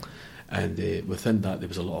 okay. And within that, there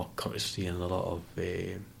was a lot of courtesy and a lot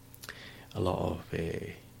of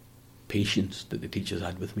patience that the teachers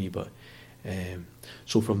had with me. But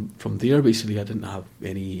so from there, basically, I didn't have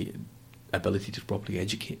any ability to properly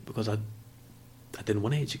educate, because I didn't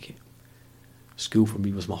want to educate. School for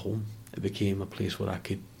me was my home. It became a place where I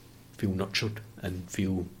could feel nurtured and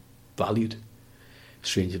feel valued.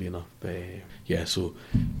 Strangely enough, So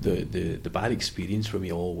the bad experience for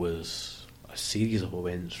me all was a series of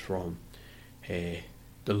events, from the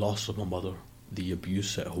loss of my mother, the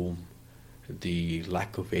abuse at home, the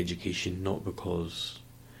lack of education, not because,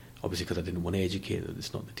 obviously because I didn't want to educate,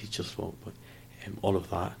 it's not the teacher's fault, but all of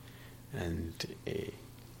that, and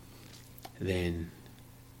then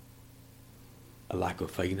a lack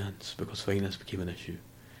of finance, because finance became an issue,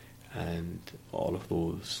 and all of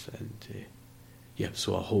those, and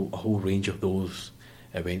so a whole range of those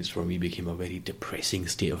events for me became a very depressing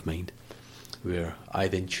state of mind, where I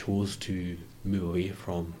then chose to move away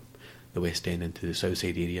from the West End into the South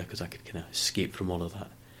Side area, because I could kind of escape from all of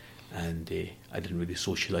that. And I didn't really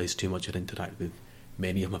socialise too much or interact with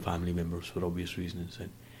many of my family members for obvious reasons.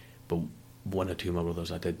 But one or two of my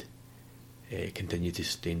brothers I did continue to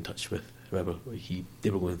stay in touch with. However, they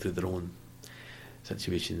were going through their own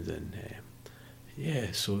situations. And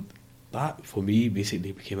so that for me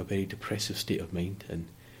basically became a very depressive state of mind. And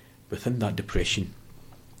within that depression,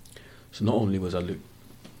 so not only was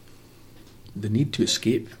the need to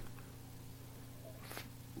escape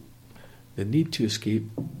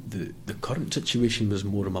the current situation was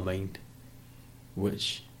more in my mind,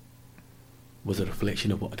 which was a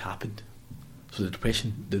reflection of what had happened. So the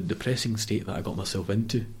depressing state that I got myself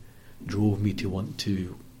into drove me to want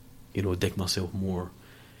to, dig myself more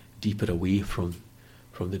deeper away from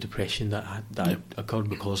the depression that occurred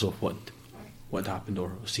because of what happened,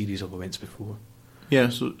 or a series of events before. Yeah,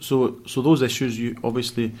 so those issues you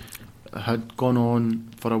obviously had gone on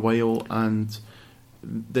for a while, and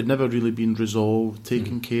they'd never really been resolved,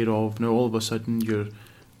 taken care of. Now all of a sudden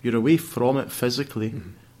you're away from it physically,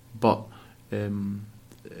 but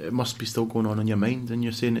it must be still going on in your mind, and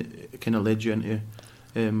you're saying it kind of led you into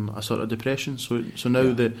a sort of depression. So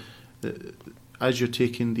now the as you're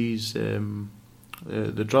taking these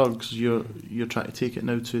the drugs, you're trying to take it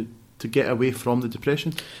now to get away from the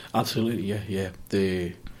depression. Absolutely, yeah.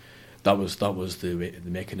 That was the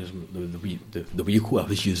mechanism, the vehicle I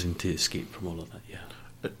was using to escape from all of that. Yeah.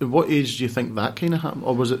 At what age do you think that kind of happened,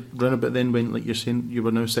 or was it round about then when, like you're saying, you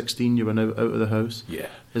were now 16, you were now out of the house? Yeah.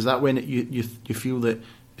 Is that when you feel that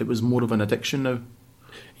it was more of an addiction now?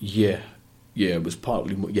 Yeah, it was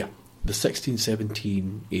partly more. Yeah, the 16,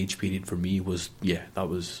 17 age period for me was that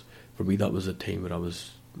was a time where I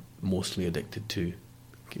was mostly addicted to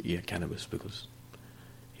cannabis, because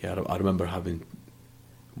I remember having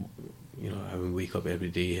wake up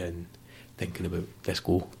every day and thinking about let's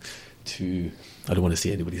go to, I don't want to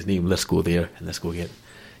say anybody's name, let's go there and let's go get,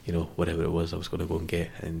 whatever it was I was going to go and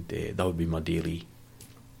get, and that would be my daily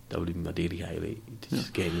highlight,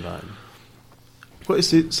 just getting that. What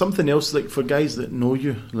is it, something else, like for guys that know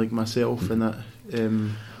you, like myself, and that,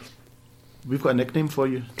 we've got a nickname for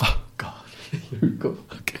you. Oh God, here we go.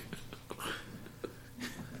 Okay.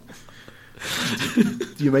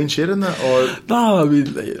 Do you mind sharing that, or no?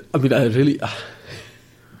 I mean, I really.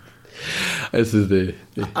 This is the.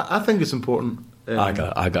 I think it's important. I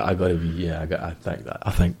got to be. Yeah,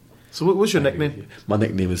 I think. So, what's your nickname? My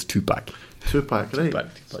nickname is Tupac. Tupac, right?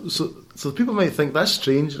 Tupac. So people might think that's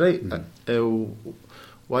strange, right?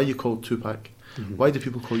 Why are you called Tupac? Mm-hmm. Why do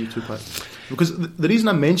people call you Tupac? Because the reason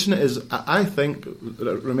I mention it is I think,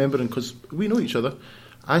 remembering, because we know each other,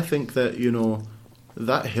 I think that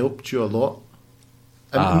that helped you a lot.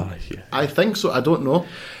 Yeah. I think so. I don't know.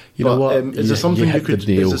 You know what? Is there something you could?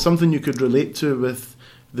 Is there something you could relate to with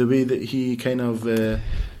the way that he kind of the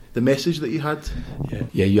message that he had?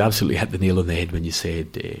 Yeah, you absolutely hit the nail on the head when you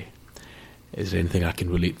said, "Is there anything I can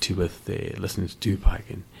relate to with listening to Tupac?"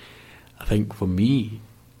 And I think for me,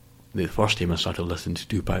 the first time I started listening to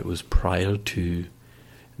Tupac was prior to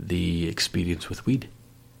the experience with weed,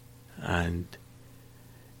 and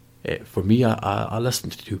for me, I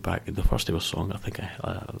listened to Tupac, and the first ever song I think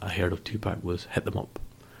I heard of Tupac was "Hit Them Up."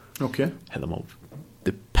 Okay. Hit Them Up.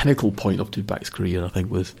 The pinnacle point of Tupac's career, I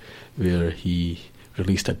think, was where he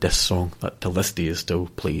released a diss song that till this day is still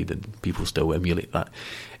played and people still emulate that.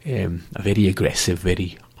 A very aggressive,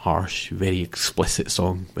 very harsh, very explicit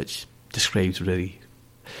song which describes really,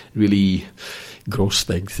 really gross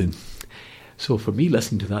things. And so for me,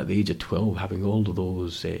 listening to that at the age of 12, having all of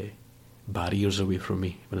those barriers away from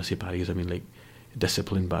me, when I say barriers I mean like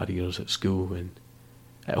discipline barriers at school and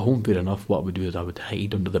at home, fair enough, what I would do is I would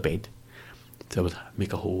hide under the bed. So I would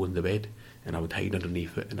make a hole in the bed and I would hide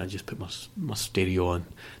underneath it, and I'd just put my stereo on,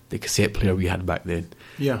 the cassette player we had back then.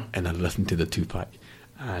 Yeah. And I'd listen to the Tupac.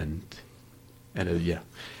 And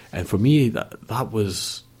for me, that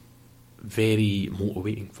was very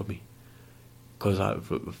motivating for me. Because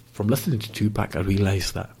from listening to Tupac, I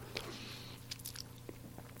realised that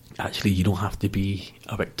actually you don't have to be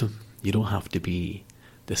a victim. You don't have to be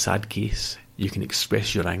the sad case. You can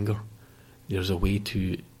express your anger. There's a way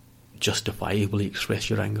to justifiably express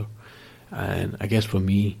your anger. And I guess for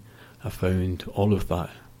me, I found all of that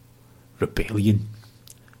rebellion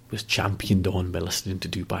was championed on by listening to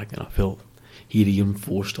Tupac, and I felt he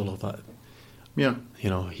reinforced all of that. Yeah.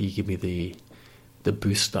 He gave me the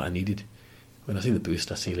boost that I needed. When I say the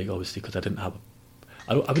boost, I say like obviously because I didn't have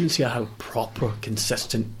I wouldn't say I had a proper,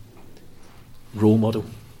 consistent role model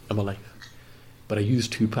in my life. But I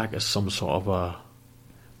used Tupac as some sort of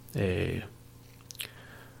Could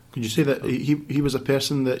you say that he was a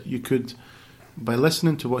person that you could, by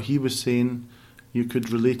listening to what he was saying, you could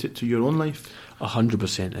relate it to your own life?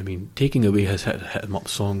 100%. I mean, taking away his hit 'em up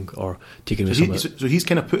song, or taking away so he's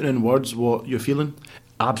kind of putting in words what you're feeling?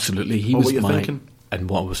 Absolutely. He or was what you're thinking? And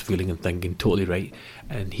what I was feeling and thinking, totally right.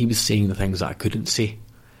 And he was saying the things that I couldn't say.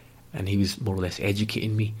 And he was more or less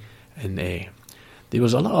educating me. And there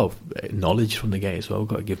was a lot of knowledge from the guy as well. I've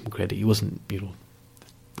got to give him credit. He wasn't, the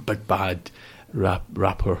big bad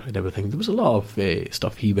rapper and everything. There was a lot of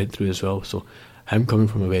stuff he went through as well. So him coming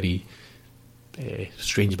from a very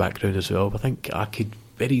strange background as well, I think I could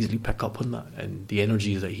very easily pick up on that. And the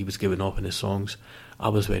energy that he was giving off in his songs, I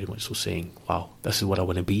was very much so saying, wow, this is what I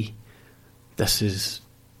want to be. This is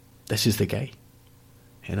the guy.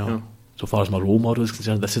 Yeah. So far as my role model is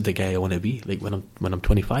concerned, this is the guy I want to be. Like when I'm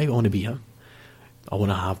 25, I want to be him. I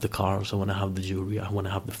want to have the cars, I want to have the jewellery, I want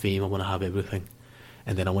to have the fame, I want to have everything.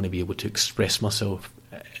 And then I want to be able to express myself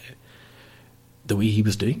the way he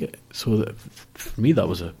was doing it. So for me, that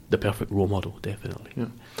was the perfect role model, definitely. Yeah.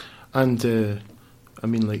 And I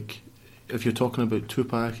mean, like, if you're talking about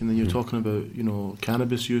Tupac and then you're talking about,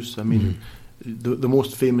 cannabis use, I mean, the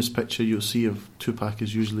most famous picture you'll see of Tupac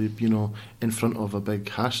is usually, in front of a big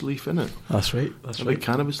hash leaf, innit? That's right. A big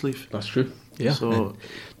cannabis leaf. That's true. Yeah. So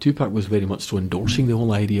Tupac was very much so endorsing the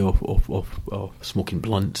whole idea of smoking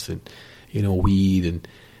blunts and weed and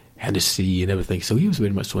Hennessy and everything. So he was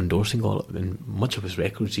very much so endorsing all of it. And much of his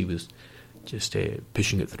records he was just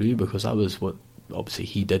pushing it through, because that was what obviously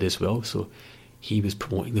he did as well. So he was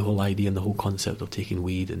promoting the whole idea and the whole concept of taking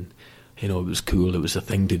weed, and it was cool, it was a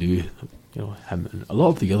thing to do. Him and a lot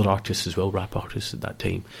of the other artists as well, rap artists at that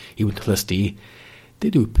time, even to this day, they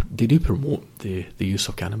do promote the use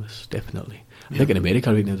of cannabis, definitely. I think in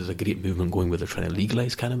America right now there's a great movement going where they're trying to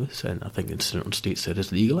legalise cannabis, and I think in certain states it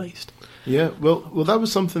is legalised. Yeah, well, that was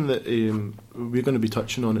something that we're going to be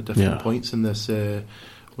touching on at different points in this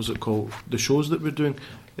what's it called? The shows that we're doing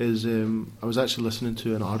is I was actually listening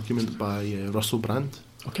to an argument by Russell Brand.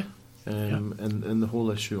 Okay. And the whole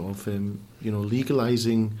issue of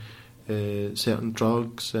legalizing certain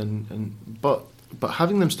drugs but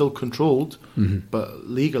having them still controlled, but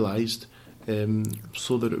legalized,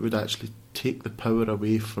 so that it would actually take the power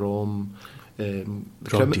away from the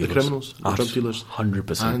criminals, the drug dealers,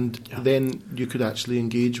 100%, and then you could actually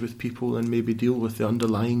engage with people and maybe deal with the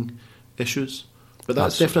underlying issues. But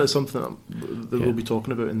that's definitely something that we'll be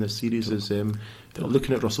talking about in this series, is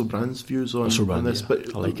looking at Russell Brand's views on this. Yeah.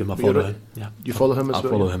 But I like him. I follow him. Yeah, you follow him as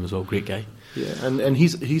well. I follow him as well. Great guy. Yeah, and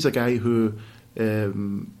he's a guy who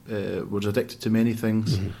was addicted to many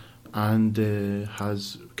things, and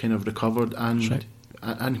has kind of recovered,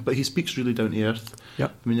 but he speaks really down to earth. Yeah,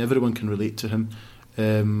 I mean, everyone can relate to him,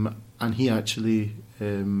 and he actually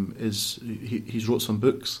he's wrote some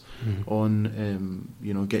books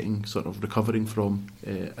on getting sort of recovering from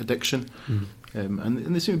addiction,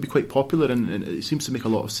 and they seem to be quite popular, and it seems to make a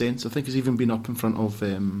lot of sense. I think he's even been up in front of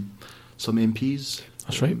some MPs.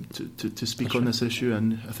 That's right. To speak on this issue,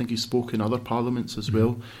 and I think he spoke in other parliaments as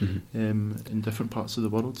well, in different parts of the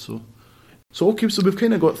world. So okay, so we've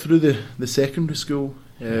kind of got through the secondary school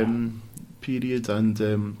period, and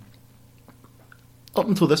up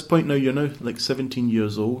until this point now, you're now like 17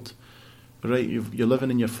 years old, right? You're living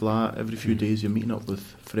in your flat every few days. You're meeting up with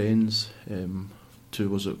friends to,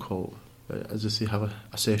 what's it called? As I say, have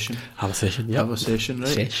a session. Have a session. Yeah. Have a session, right?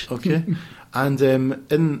 Sesh. Okay, and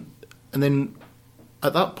then.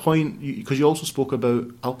 At that point, because you also spoke about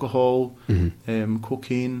alcohol,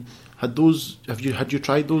 cocaine, had you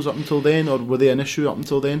tried those up until then, or were they an issue up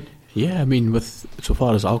until then? Yeah, I mean, with so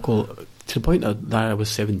far as alcohol, to the point that I was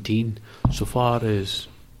 17, so far as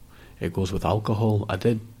it goes with alcohol, I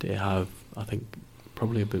did have, I think,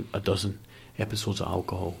 probably about a dozen episodes of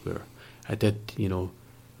alcohol where I did, and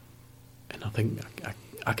I think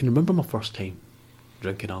I can remember my first time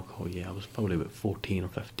drinking alcohol. Yeah, I was probably about 14 or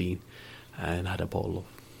 15. And I had a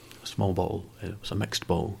small bottle, it was a mixed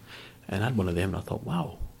bottle, and I had one of them, and I thought,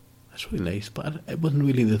 wow, that's really nice, but it wasn't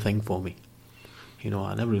really the thing for me.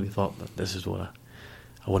 I never really thought that this is what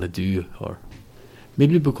I want to do, or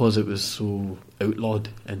maybe because it was so outlawed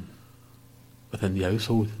within the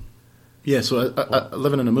household. Yeah, so I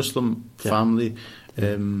living in a Muslim family,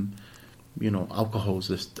 alcohol is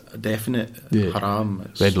this definite haram,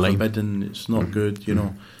 it's red line. Forbidden, it's not good,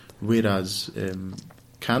 whereas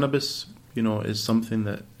cannabis, is something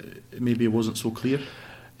that maybe wasn't so clear.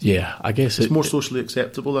 Yeah, I guess it's more socially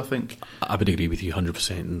acceptable, I think. I would agree with you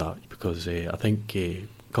 100% in that, because I think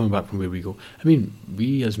coming back from where we go, I mean,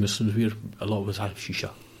 we as Muslims, a lot of us have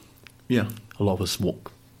shisha. Yeah. A lot of us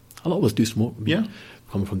smoke. A lot of us do smoke. Yeah.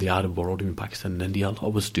 Coming from the Arab world, even Pakistan and India, a lot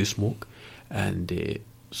of us do smoke. And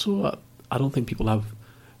so I don't think people have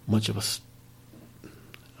much of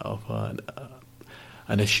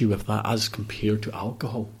an issue with that as compared to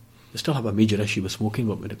alcohol. They still have a major issue with smoking,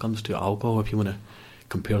 but when it comes to alcohol, if you want to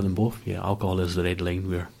compare them both, alcohol is the red line,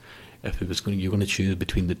 where if you're going to choose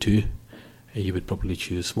between the two, you would probably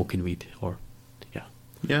choose smoking weed, or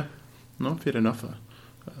Yeah, no, fair enough.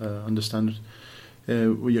 I understand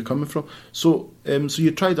where you're coming from. So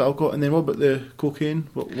you tried the alcohol, and then what about the cocaine?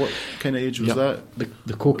 What kind of age was that?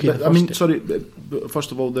 The cocaine.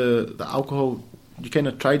 First of all, the alcohol. You kind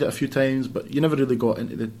of tried it a few times, but you never really got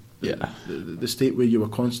into the state where you were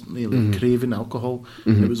constantly craving alcohol.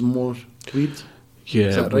 It was more weed. Yeah,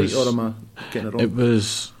 is that right, or am I getting it wrong?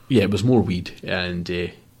 It was more weed, and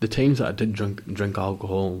the times that I did drink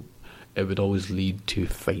alcohol, it would always lead to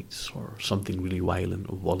fights or something really violent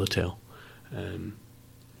or volatile.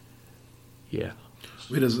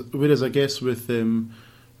 Whereas I guess with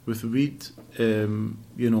weed,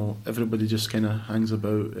 everybody just kind of hangs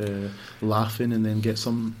about laughing, and then gets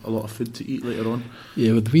a lot of food to eat later on.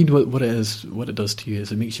 Yeah, with weed, what it does to you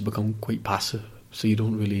is it makes you become quite passive. So you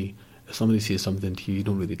don't really, if somebody says something to you, you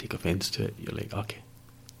don't really take offence to it. You're like, okay,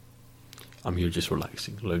 I'm here just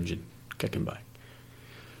relaxing, lounging, kicking back.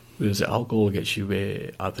 Whereas the alcohol gets you,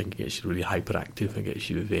 I think it gets you really hyperactive, it gets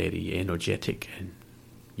you very energetic, and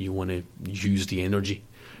you want to use the energy.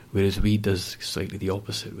 Whereas weed does slightly the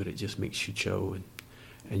opposite, where it just makes you chill,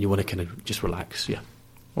 and you want to kind of just relax,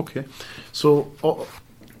 Okay. So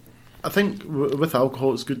I think with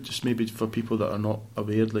alcohol, it's good just maybe for people that are not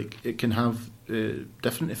aware, like it can have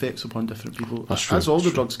different effects upon different people. That's true. As all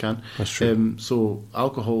the drugs can. That's true. So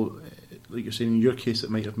alcohol, like you're saying, in your case, it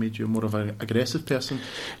might have made you more of an aggressive person.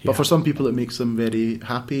 But Yeah. for some people, it makes them very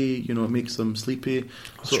happy, it makes them sleepy.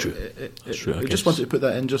 That's so true. That's true, I I just guess. wanted to put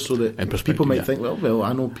that in just so that In perspective, people might yeah. think, well,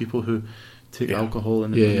 I know people who take Yeah. alcohol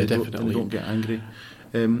and Yeah, they definitely. don't get angry.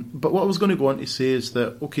 But what I was going to go on to say is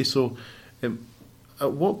that, okay, so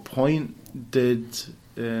at what point did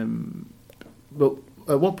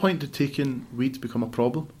at what point did taking weed become a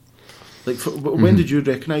problem? Like, when did you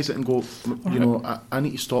recognise it and go, you know, I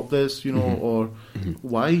need to stop this, you know, or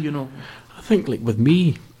why, you know? I think, like, with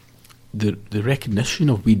me, the recognition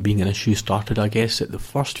of weed being an issue started, I guess, at the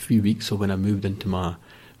first few weeks of when I moved into my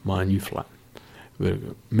new flat.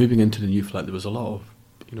 Moving into the new flat, there was a lot of,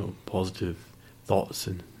 you know, positive thoughts,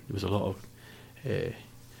 and there was a lot of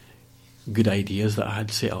good ideas that I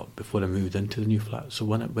had set up before I moved into the new flat. So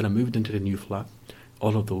when I moved into the new flat,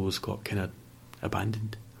 all of those got kind of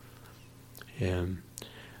abandoned.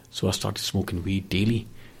 So I started smoking weed daily,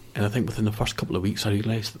 and I think within the first couple of weeks I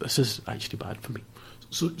realised that this is actually bad for me.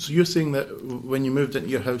 So you're saying that when you moved into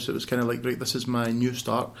your house, it was kind of like, right, this is my new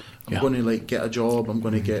start. I'm going to, like, get a job. I'm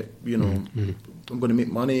going to get, you know, I'm going to make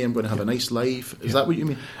money. I'm going to have a nice life. Is that what you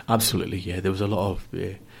mean? Absolutely, yeah. There was a lot of,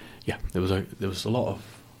 there was a lot of,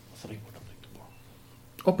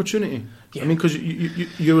 opportunity. Yeah. I mean, because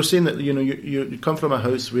you were saying that, you know, you come from a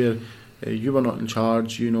house where you were not in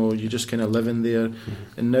charge, you know, you just kind of living there,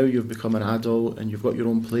 and now you've become an adult and you've got your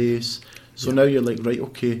own place. So now you're like, right,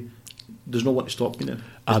 okay, there's no one to stop me now.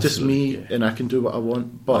 It's just me, and I can do what I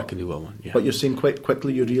want. But I can do what I want, yeah. But you're saying quite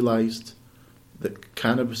quickly you realised that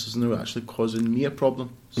cannabis is now actually causing me a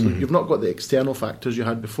problem. So you've not got the external factors you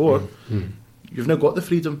had before. You've now got the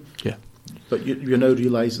freedom. Yeah. But you're now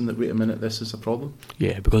realising that, wait a minute, this is a problem.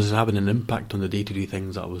 Yeah, because it's having an impact on the day-to-day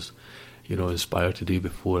things that I was, you know, inspired to do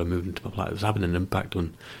before I moved into my flat. It was having an impact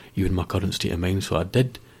on even my current state of mind. So I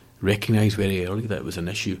did recognise very early that it was an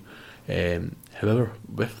issue. However,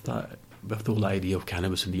 with the whole idea of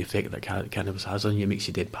cannabis and the effect that cannabis has on you, it makes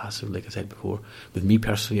you dead passive, like I said before. With me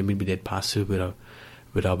personally, it made me dead passive, where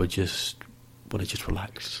I would just want to just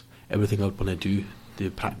relax. Everything I would want to do, the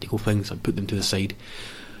practical things, I'd put them to the side.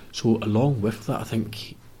 So along with that, I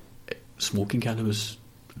think smoking cannabis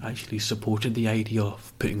actually supported the idea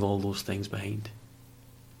of putting all those things behind.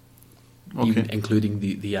 Okay. Even including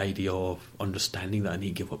the idea of understanding that I need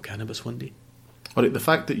to give up cannabis one day. All right, the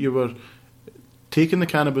fact that you were taking the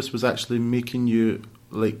cannabis was actually making you,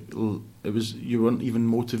 like, you weren't even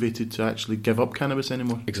motivated to actually give up cannabis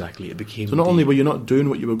anymore. Exactly, it became. So not only were you not doing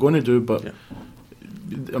what you were going to do, but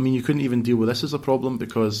I mean, you couldn't even deal with this as a problem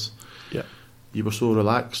because you were so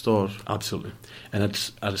relaxed, or absolutely. And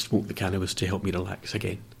I'd smoke the cannabis to help me relax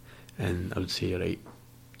again, and I would say, right,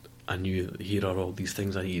 I knew here are all these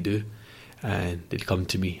things I need to do, and they'd come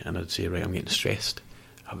to me, and I'd say, right, I'm getting stressed.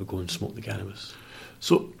 I would go and smoke the cannabis.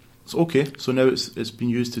 So okay, so now it's been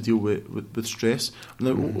used to deal with stress.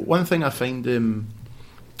 Now, one thing I find,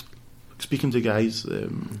 speaking to guys,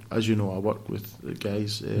 as you know, I work with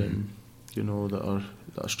guys, you know, that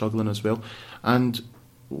are struggling as well, and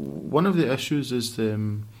one of the issues is,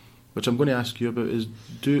 which I'm going to ask you about, is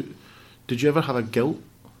did you ever have a guilt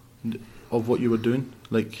of what you were doing?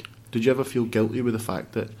 Like, did you ever feel guilty with the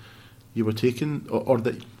fact that you were taking, or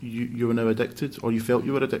that you were now addicted, or you felt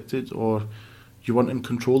you were addicted, or you weren't in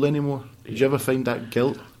control anymore? Did you ever find that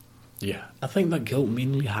guilt? Yeah, I think that guilt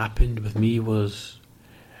mainly happened with me was,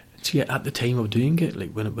 see, at the time of doing it,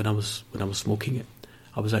 like when I was smoking it,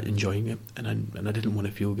 I was enjoying it, and I didn't want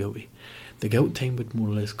to feel guilty. The guilt time would more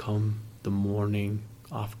or less come the morning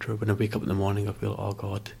after. When I wake up in the morning, I feel, oh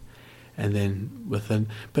God, and then but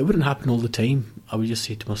it wouldn't happen all the time. I would just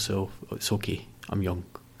say to myself, oh, it's okay, I'm young,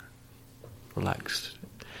 relaxed,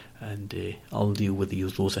 and I'll deal with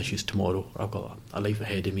those issues tomorrow. I've got a life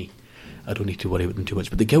ahead of me. I don't need to worry about them too much.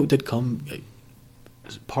 But the guilt did come.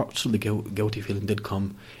 Parts of the guilty feeling did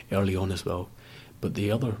come early on as well. But the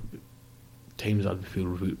other times I'd feel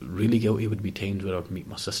really guilty would be times where I'd meet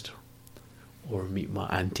my sister or meet my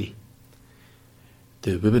auntie.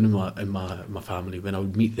 The women in my family, when I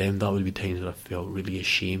would meet them, that would be times that I felt really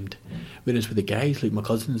ashamed. Whereas with the guys, like my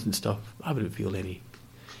cousins and stuff, I wouldn't feel any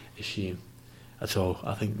shame at all.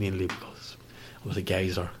 I think mainly because the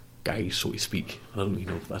guys are guys, so to speak. I don't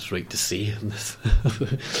even know if that's right to say in this.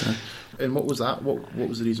 And what was that? What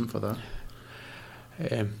was the reason for that?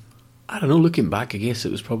 I don't know, looking back, I guess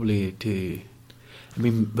it was probably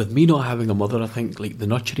with me not having a mother, I think, like, the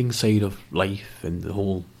nurturing side of life and the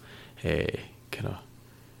whole kind of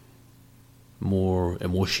more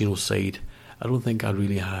emotional side, I don't think I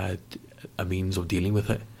really had a means of dealing with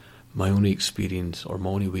it. My only experience, or my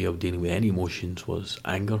only way of dealing with any emotions, was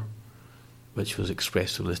anger, which was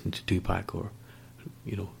expressed through listening to Tupac, or,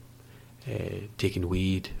 you know, taking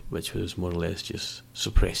weed, which was more or less just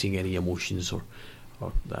suppressing any emotions or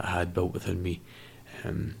that I had built within me.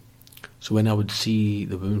 So when I would see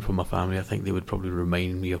the women from my family, I think they would probably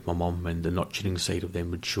remind me of my mum, and the nurturing side of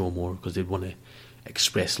them would show more, because they'd want to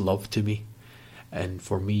express love to me. And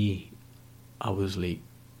for me, I was like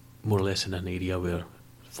more or less in an area where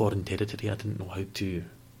foreign territory, I didn't know how to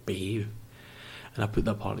behave, and I put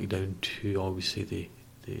that partly down to obviously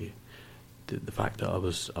the fact that I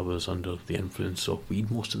was under the influence of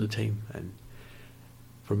weed most of the time, and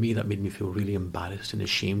for me that made me feel really embarrassed and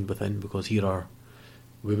ashamed within, because here are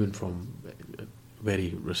women from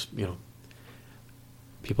very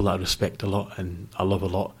people that I respect a lot and I love a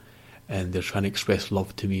lot, and they're trying to express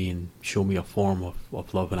love to me and show me a form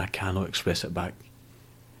of love, and I cannot express it back.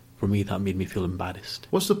 For me, that made me feel embarrassed.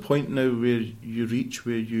 What's the point now where you reach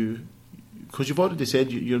where you... Because you've already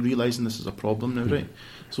said you're realising this is a problem now, right?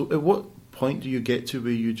 So at what point do you get to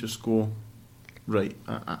where you just go, right,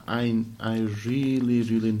 I really,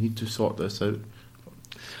 really need to sort this out?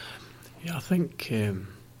 Yeah, I think... I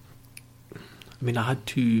had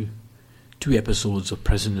two episodes of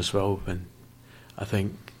prison as well, and I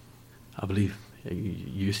believe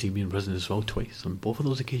you seen me in prison as well twice on both of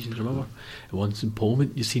those occasions, remember? Once in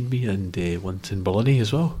Parliament you seen me, and once in Bologna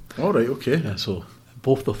as well. All right, okay. Yeah, so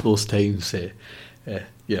both of those times,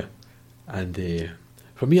 yeah. And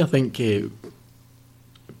for me, I think I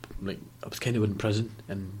was kind of in prison,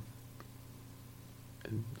 and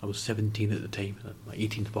I was 17 at the time, and my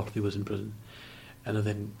 18th birthday was in prison, and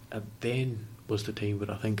then was the time where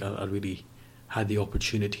I think I really had the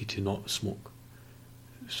opportunity to not smoke.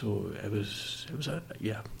 So it was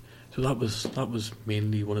yeah. So that was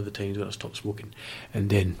mainly one of the times when I stopped smoking, and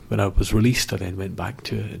then when I was released, I then went back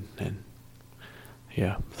to it, and then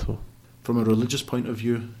yeah. So from a religious point of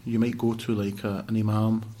view, you might go to like an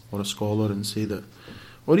imam or a scholar and say that,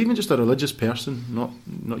 or even just a religious person, not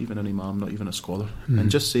even an imam, not even a scholar, and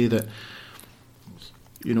just say that,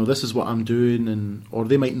 this is what I'm doing, or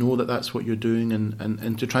they might know that that's what you're doing,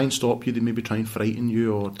 and to try and stop you, they maybe try and frighten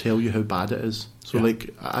you or tell you how bad it is. So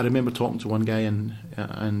like, I remember talking to one guy, and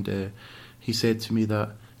he said to me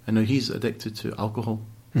that, I know he's addicted to alcohol,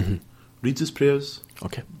 reads his prayers,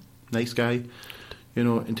 nice guy,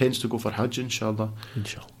 intends to go for Hajj, inshallah.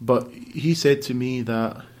 But he said to me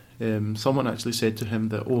that someone actually said to him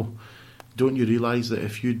that, don't you realise that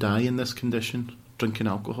if you die in this condition, drinking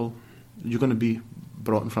alcohol, you're going to be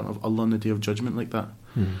brought in front of Allah on the Day of Judgment like that.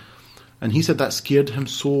 And he said that scared him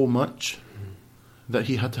so much that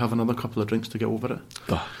he had to have another couple of drinks to get over it.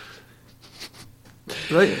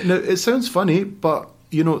 Right, now it sounds funny, but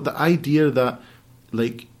the idea that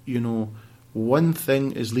one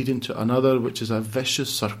thing is leading to another, which is a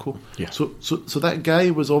vicious circle. So that guy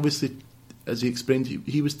was obviously, as he explained,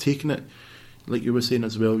 he was taking it, like you were saying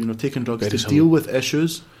as well, taking drugs to deal with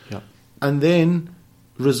issues, and then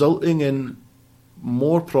resulting in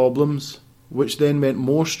more problems, which then meant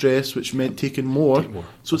more stress, which meant taking more.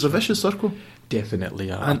 So it's a vicious circle.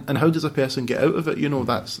 Definitely. And how does a person get out of it?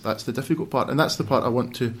 That's the difficult part, and that's the part I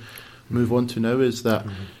want to move on to now. Is that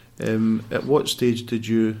at what stage did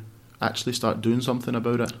you actually start doing something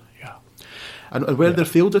about it? And were there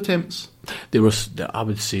failed attempts? There was, I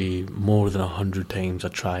would say, more than 100 times I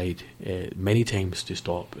tried, many times to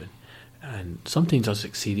stop, and sometimes I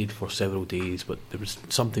succeeded for several days, but there was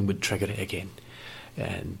something would trigger it again.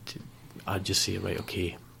 And I'd just say, right,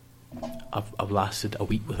 okay, I've lasted a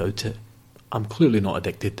week without it. I'm clearly not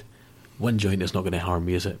addicted. One joint is not going to harm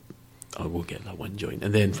me, is it? I'll go get that one joint.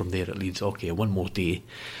 And then from there it leads, okay, one more day.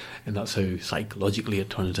 And that's how psychologically it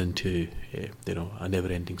turns into, a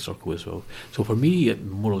never-ending circle as well. So for me, it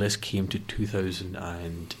more or less came to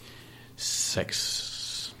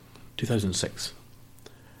 2006. 2006.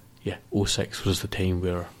 Yeah, 06 was the time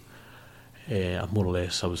where more or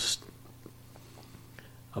less I was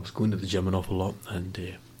going to the gym an awful lot, and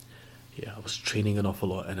I was training an awful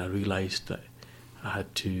lot, and I realised that I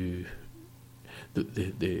had to...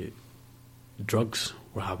 The drugs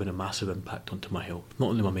were having a massive impact onto my health, not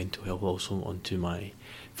only my mental health, also onto my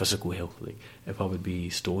physical health. Like, if I would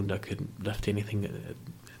be stoned, I couldn't lift anything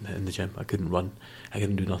in the gym. I couldn't run. I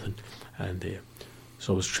couldn't do nothing. And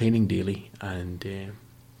so I was training daily, and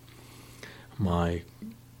my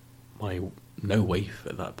now wife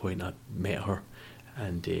at that point, I met her,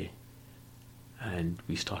 and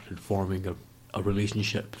we started forming a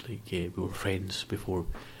relationship. Like, we were friends before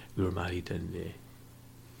we were married, and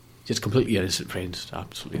just completely innocent friends.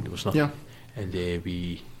 Absolutely, there was nothing. Yeah. And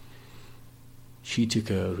she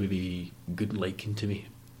took a really good liking to me,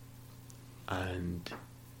 and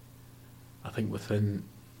I think within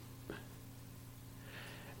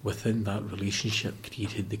that relationship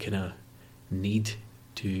created the kind of need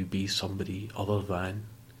to be somebody other than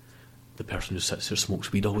the person who sits there,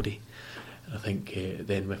 smokes weed all day. And I think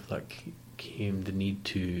then with that came the need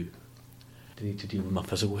to need to deal with my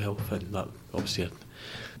physical health, and that obviously I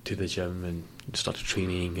to the gym and started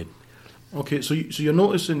training. And Okay, so you're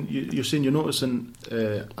noticing, you're saying you're noticing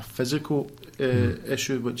a physical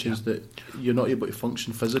issue, which is that you're not able to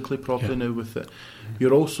function physically properly now with it.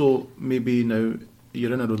 You're also maybe now,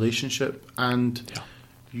 you're in a relationship and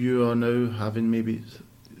you are now having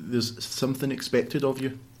there's something expected of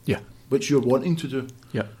you, which you're wanting to do.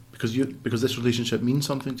 Yeah. Because this relationship means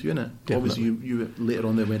something to you, innit? Definitely. Obviously, you later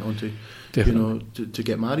on they went on to, Definitely. to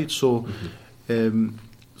get married. So,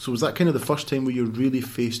 so was that kind of the first time where you're really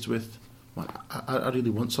faced with, well, I really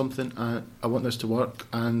want something, I want this to work,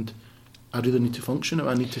 and I really need to function,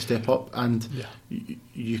 I need to step up, and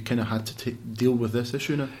you kind of had to deal with this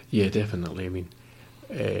issue now? Yeah, definitely. I mean,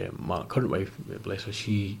 my current wife, bless her,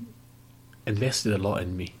 she invested a lot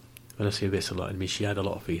in me. When I say invested a lot in me, she had a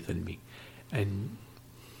lot of faith in me. And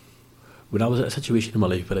when I was at a situation in my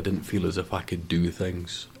life where I didn't feel as if I could do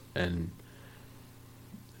things, and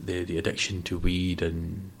the addiction to weed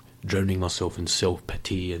and drowning myself in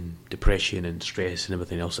self-pity and depression and stress and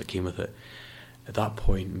everything else that came with it, at that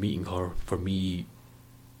point, meeting her, for me,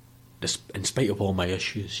 in spite of all my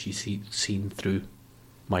issues, she seen through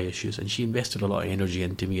my issues, and she invested a lot of energy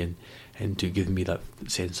into me and into giving me that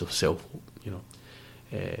sense of self,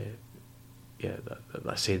 that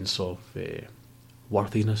sense of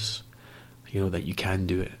worthiness, that you can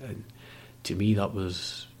do it. And to me, that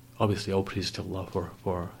was obviously all praise to Allah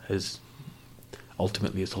for His.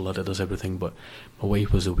 Ultimately, it's Allah that does everything, but my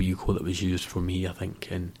wife was a vehicle that was used for me, I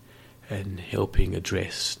think, in helping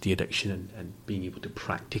address the addiction and being able to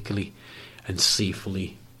practically and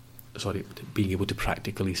safely, being able to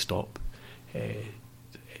practically stop,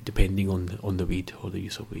 depending on the weed or the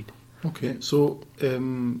use of weed. Okay, so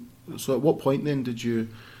so at what point then did you,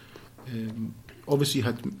 obviously you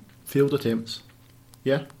had failed attempts,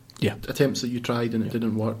 yeah? Yeah. Attempts that you tried and it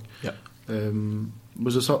didn't work. Yeah.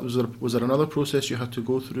 Was there another process you had to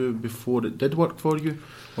go through before it did work for you,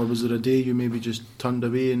 or was there a day you maybe just turned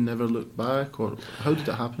away and never looked back, or how did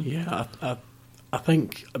it happen? Yeah, I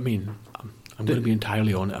think, I mean, I'm going to be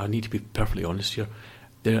entirely honest. I need to be perfectly honest here.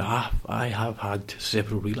 I have had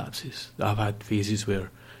several relapses. I've had phases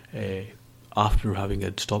where after having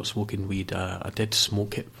had stopped smoking weed, I did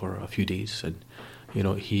smoke it for a few days, and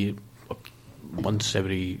once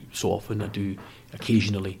every so often I do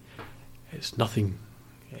occasionally. It's nothing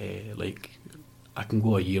like I can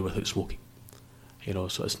go a year without smoking,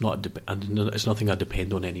 so it's not it's nothing I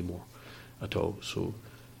depend on anymore at all. So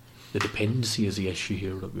the dependency is the issue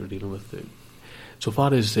here that we're dealing with. So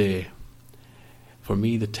far as for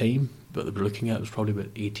me, the time that we're looking at was probably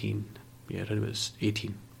about 18. Yeah, around about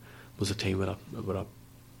 18 was the time where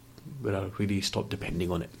I really stopped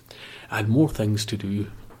depending on it. I had more things to do.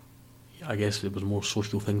 I guess there was more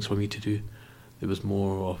social things for me to do. There was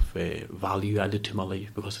more of value added to my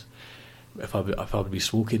life, because if I would be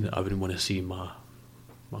smoking, I wouldn't want to see my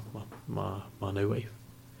now wife,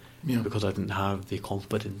 because I didn't have the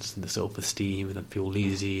confidence and the self-esteem, and I'd feel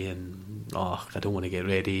lazy and I don't want to get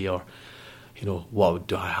ready, or what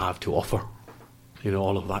do I have to offer?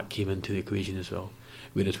 All of that came into the equation as well.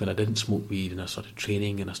 Whereas when I didn't smoke weed and I started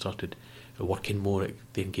training and I started working more, it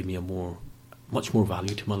then gave me much more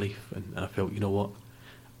value to my life, and I felt, what,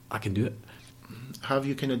 I can do it. Have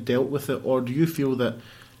you kind of dealt with it, or do you feel that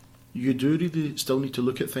you do really still need to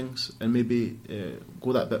look at things and maybe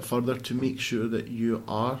go that bit further to make sure that you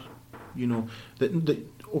are, that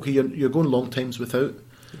okay, you're going long times without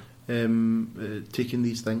taking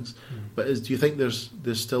these things, but do you think there's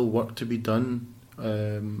still work to be done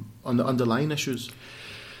on the underlying issues?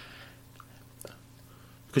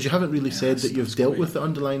 Because you haven't really said that you've dealt with the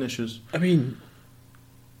underlying issues. I mean,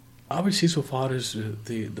 I would say so far as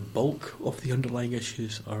the bulk of the underlying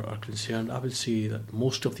issues are concerned, I would say that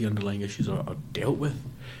most of the underlying issues are dealt with.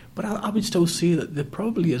 But I would still say that there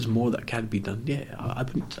probably is more that can be done. Yeah, I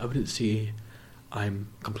wouldn't say I'm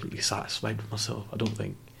completely satisfied with myself. I don't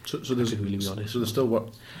think. So there's really be honest. So there's still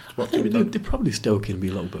work to be done. There probably still can be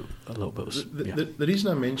a little bit. The reason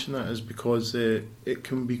I mention that is because it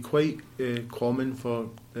can be quite common for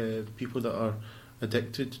people that are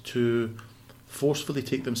addicted to forcefully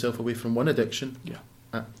take themselves away from one addiction,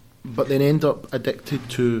 but then end up addicted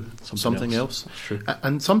to something else. That's true.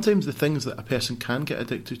 And sometimes the things that a person can get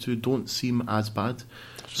addicted to don't seem as bad.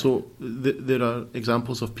 So there are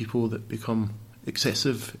examples of people that become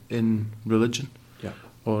excessive in religion,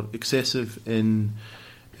 or excessive in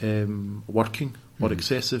working, or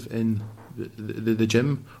excessive in the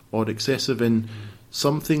gym, or excessive in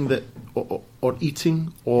something that, or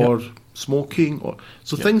eating, or smoking, or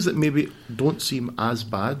things that maybe don't seem as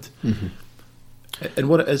bad. And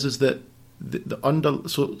what it is that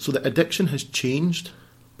so the addiction has changed,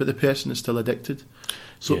 but the person is still addicted.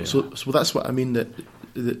 So that's what I mean, that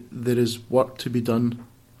there is work to be done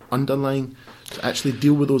underlying to actually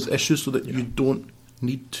deal with those issues, so that you don't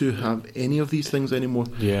need to have any of these things anymore.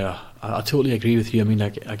 Yeah, I totally agree with you. I mean, I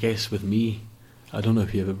guess with me, I don't know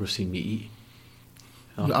if you've ever seen me eat.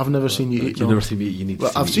 I've never seen you eat. You've never seen me eat. You need to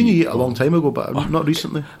see I've me seen you eat a Oh. long time ago, but not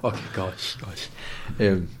recently. Okay, gosh.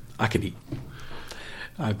 I can eat.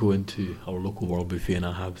 I go into our local World Buffet and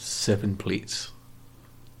I have 7 plates.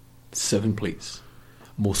 7 plates,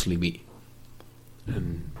 mostly meat.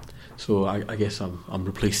 And so I guess I'm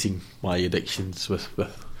replacing my addictions with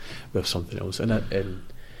something else. And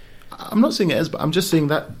I'm not saying it is, but I'm just saying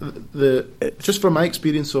that just from my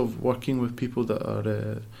experience of working with people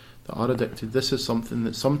that are addicted, this is something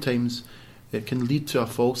that sometimes it can lead to a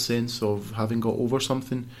false sense of having got over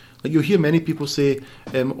something. Like you'll hear many people say,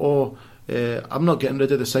 I'm not getting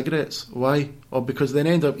rid of the cigarettes. Why? Or because then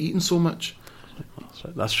I end up eating so much.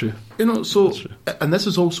 That's true. So, and this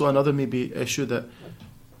is also another maybe issue that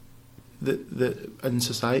in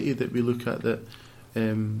society that we look at, that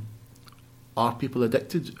are people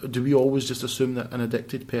addicted? Do we always just assume that an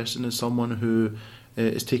addicted person is someone who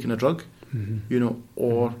is taking a drug,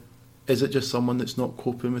 or is it just someone that's not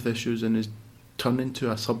coping with issues and is turning to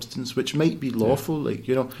a substance which might be lawful,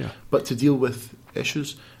 but to deal with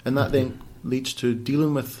issues, and that then leads to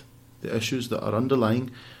dealing with the issues that are underlying,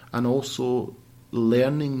 and also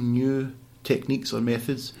learning new techniques or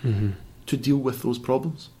methods to deal with those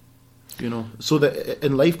problems. So that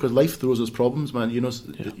in life, because life throws us problems, man.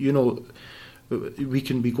 We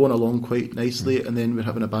can be going along quite nicely, and then we're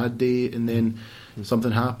having a bad day, and then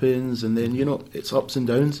something happens, and then it's ups and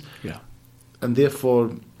downs. Yeah. And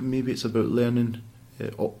therefore, maybe it's about learning,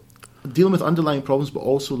 dealing with underlying problems, but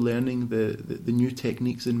also learning the new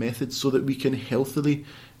techniques and methods, so that we can healthily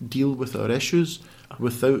deal with our issues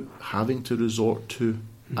without having to resort to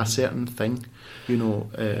a certain thing, in a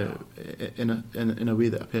way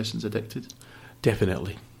that a person's addicted.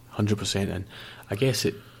 Definitely, 100%. And I guess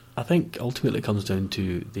I think ultimately it comes down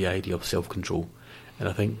to the idea of self-control. And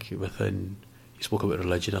I think you spoke about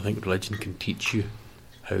religion. I think religion can teach you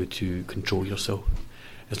how to control yourself,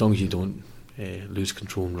 as long as you don't lose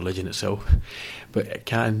control in religion itself. But it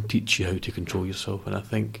can teach you how to control yourself. And I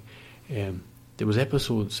think there was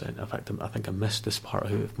episodes, and in fact I think I missed this part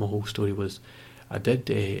out of my whole story, was I did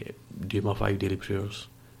do my 5 daily prayers.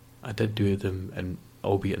 I did do them, and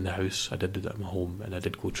albeit in the house, I did do that at my home, and I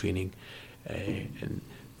did go training. And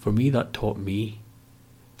for me, that taught me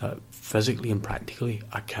that physically and practically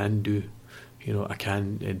I can do, I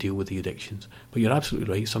can deal with the addictions. But you're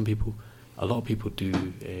absolutely right. A lot of people do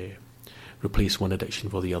replace one addiction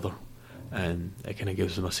for the other, and it kind of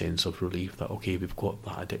gives them a sense of relief that, okay, we've got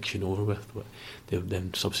that addiction over with, but they've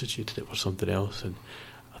then substituted it for something else. And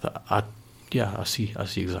I see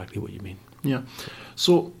exactly what you mean. Yeah.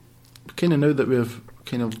 So, kind of now that we've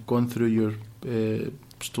kind of gone through your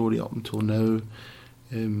story up until now,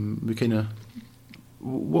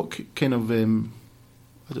 what kind of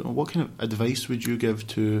advice would you give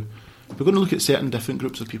to? We're going to look at certain different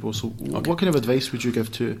groups of people. So, what kind of advice would you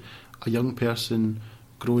give to a young person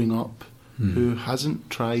growing up who hasn't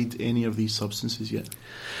tried any of these substances yet?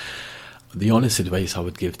 The honest advice I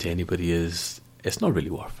would give to anybody is, it's not really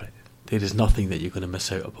worth it. There is nothing that you're going to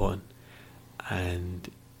miss out upon, and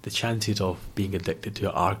the chances of being addicted to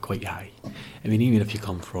it are quite high. I mean, even if you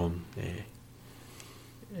come from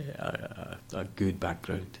a good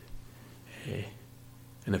background,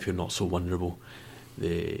 and if you're not so vulnerable,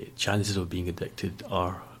 the chances of being addicted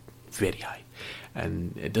are very high,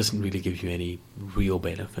 and it doesn't really give you any real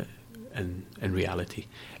benefit in reality.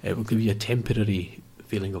 It will give you a temporary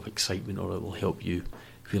feeling of excitement, or it will help you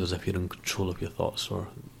feel as if you're in control of your thoughts or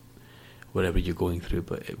whatever you're going through,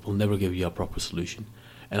 but it will never give you a proper solution.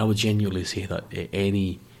 And I would genuinely say that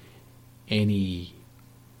any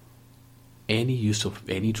use of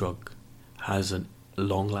any drug has a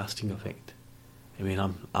long-lasting effect. I mean,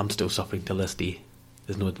 I'm still suffering till this day.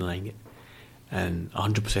 There's no denying it. And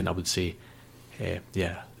 100% I would say,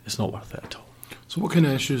 it's not worth it at all. So what kind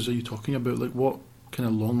of issues are you talking about? Like, what kind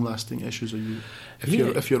of long-lasting issues are you,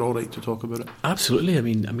 if you're all right to talk about it? Absolutely. I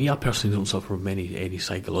mean, I personally don't suffer from any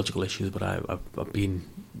psychological issues, but I've been,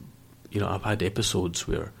 I've had episodes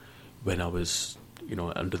where, when I was,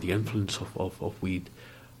 under the influence of weed,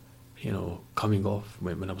 coming off,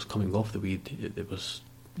 when I was coming off the weed, it was,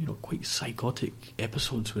 quite psychotic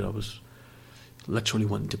episodes where I was literally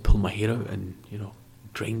wanting to pull my hair out and,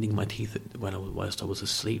 grinding my teeth whilst I was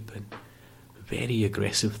asleep, and very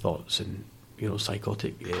aggressive thoughts and,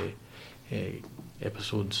 psychotic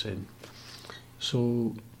episodes. And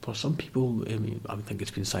so for some people, I mean, I think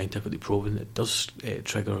it's been scientifically proven, it does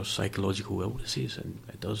trigger psychological illnesses, and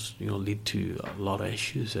it does, lead to a lot of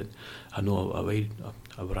issues. And I know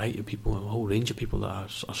a variety of people, a whole range of people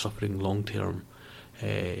that are suffering long-term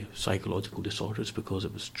psychological disorders because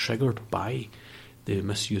it was triggered by the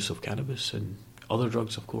misuse of cannabis and other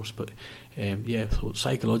drugs, of course. But so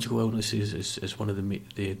psychological illnesses is one of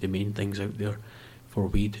the main things out there for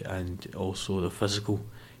weed, and also the physical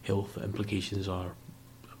health implications are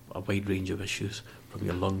a wide range of issues, from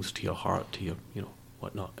your lungs to your heart to your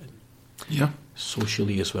whatnot. And Yeah.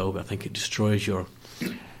 socially as well, but I think it destroys your,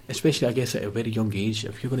 especially I guess at a very young age,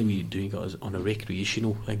 if you're going to be doing it on a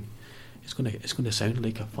recreational thing, it's going to sound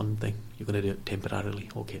like a fun thing. You're going to do it temporarily.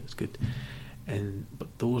 Okay, it's good.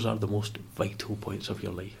 But those are the most vital points of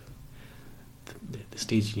your life. The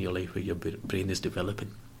stage in your life where your brain is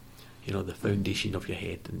developing, the foundation of your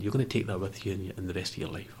head, and you're going to take that with you in the rest of your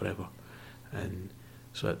life forever. And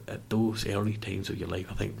so at those early times of your life,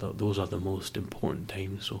 I think that those are the most important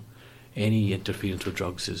times. So any interference with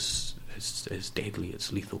drugs is deadly.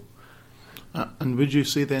 It's lethal. And would you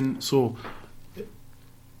say then, so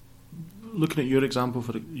looking at your example,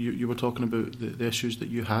 you were talking about the issues that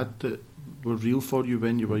you had that were real for you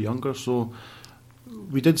when you were younger. So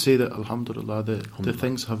we did say that, alhamdulillah, the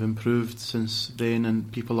things have improved since then,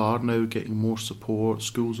 and people are now getting more support.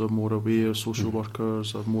 Schools are more aware, social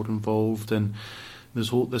workers are more involved, and this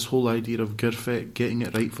whole idea of Girfet, getting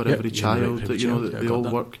it right for every child, right, that they all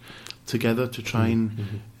work together to try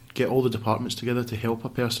and get all the departments together to help a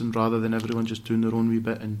person, rather than everyone just doing their own wee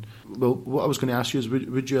bit. And well, what I was going to ask you is,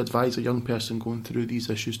 would you advise a young person going through these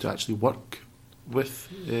issues to actually work with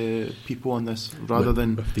people on this, rather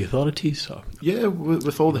than with the authorities? Or,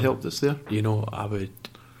 with all the help that's there? I would.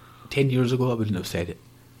 10 years ago, I wouldn't have said it.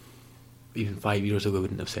 Even 5 years ago, I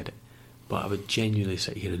wouldn't have said it. But I would genuinely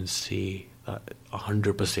sit here and say that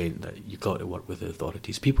 100% that you got to work with the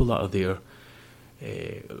authorities, people that are there,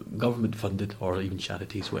 government funded or even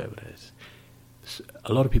charities, whatever it is.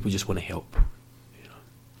 A lot of people just want to help.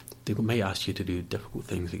 They might ask you to do difficult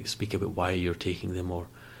things, like speak about why you're taking them, or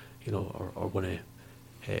want to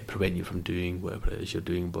prevent you from doing whatever it is you're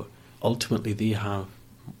doing. But ultimately, they have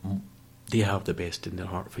the best in their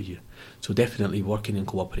heart for you. So definitely working and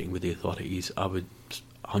cooperating with the authorities, I would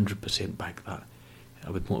 100% back that. I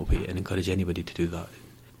would motivate and encourage anybody to do that.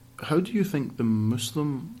 How do you think the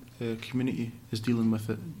Muslim community is dealing with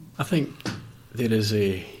it? I think there is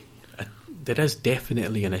there is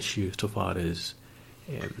definitely an issue so far as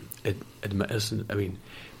admittance. I mean,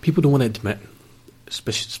 people don't want to admit,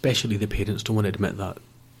 especially the parents don't want to admit that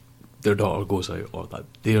their daughter goes out, or that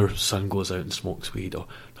their son goes out and smokes weed, or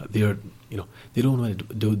that they don't want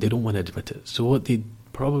to admit it. So what they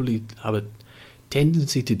probably have a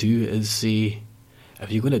tendency to do is say,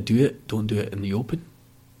 if you're going to do it, don't do it in the open,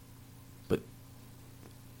 but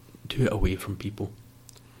do it away from people.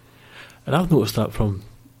 And I've noticed that from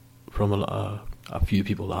a few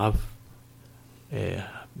people that I've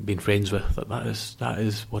been friends with, that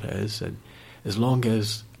is what it is. And as long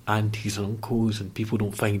as aunties and uncles and people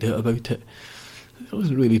don't find out about it, it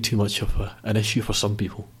wasn't really too much of an issue for some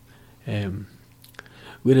people.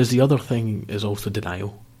 Whereas the other thing is also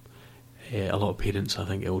denial. A lot of parents, I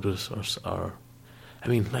think elders are I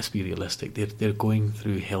mean, let's be realistic, they're going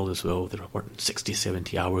through hell as well. They're working 60,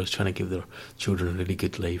 70 hours trying to give their children a really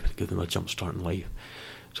good life, give them a jump start in life.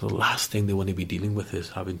 So the last thing they want to be dealing with is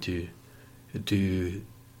having to do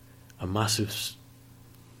a massively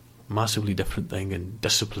different thing and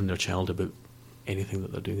discipline their child about anything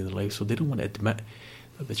that they're doing in their life. So they don't want to admit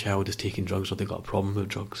that the child is taking drugs, or they've got a problem with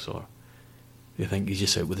drugs, or they think he's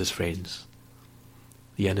just out with his friends.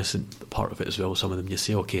 The innocent part of it as well, some of them just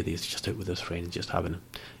say, okay, he's just out with his friends, just having,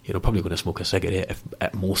 probably going to smoke a cigarette. If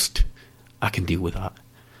at most, I can deal with that.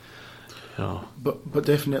 But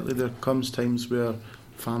definitely there comes times where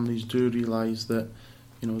families do realise that,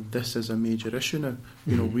 this is a major issue now.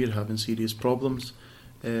 We're having serious problems.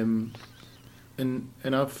 And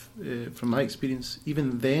I've, from my experience,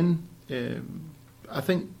 even then, I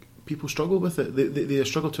think people struggle with it. They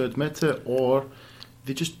struggle to admit it, or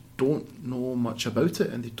they just don't know much about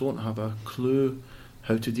it, and they don't have a clue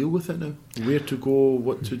how to deal with it now, where to go,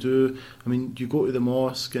 what to do. I mean, you go to the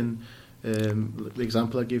mosque, and the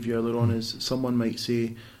example I gave you earlier on is someone might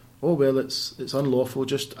say, oh, well, it's unlawful,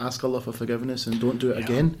 just ask Allah for forgiveness and don't do it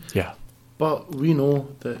again. Yeah. But we know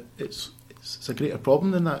that it's a greater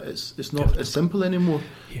problem than that. It's not as simple anymore.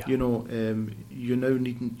 Yeah. You now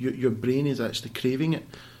need, your brain is actually craving it.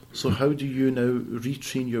 So how do you now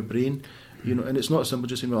retrain your brain? And it's not as simple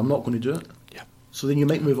just saying, well, I'm not going to do it. Yeah. So then you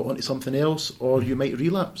might move it on to something else, or you might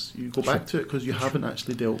relapse. You go back to it because you haven't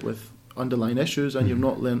actually dealt with underlying issues, and you've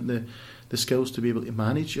not learnt the skills to be able to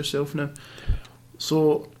manage yourself now.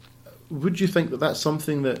 So would you think that that's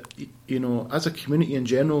something that, you know, as a community in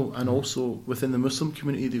general, and also within the Muslim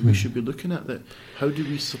community, that we should be looking at? That how do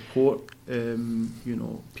we support, you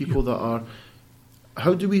know, people that are?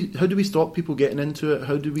 How do we stop people getting into it?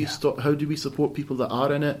 How do we How do we support people that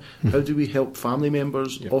are in it? How do we help family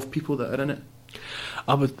members of people that are in it?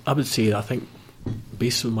 I would say, I think,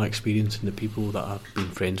 based on my experience and the people that I've been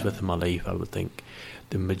friends with in my life, I would think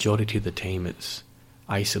the majority of the time it's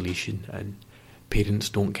isolation, and parents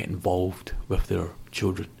don't get involved with their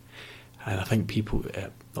children. And I think people,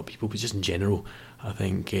 not people, but just in general, I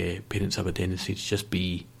think parents have a tendency to just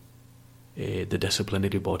be the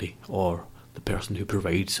disciplinary body or the person who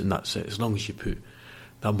provides, and that's it. As long as you put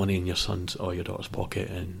that money in your son's or your daughter's pocket,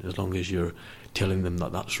 and as long as you're telling them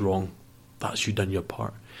that that's wrong, that's you done your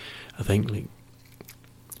part. I think like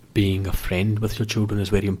being a friend with your children is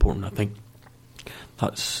very important. I think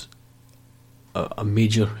that's a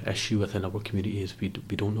major issue within our community, is we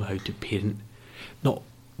don't know how to parent. Not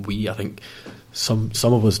we, I think some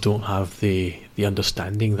of us don't have the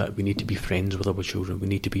understanding that we need to be friends with our children. We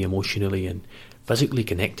need to be emotionally and physically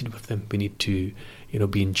connected with them. We need to, you know,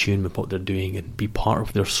 be in tune with what they're doing and be part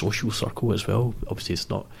of their social circle as well. Obviously, it's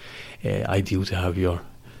not ideal to have your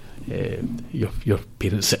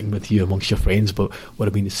parents sitting with you amongst your friends, but what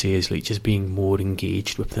I mean to say is like just being more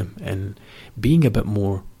engaged with them and being a bit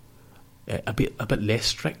more, a bit less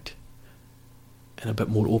strict and a bit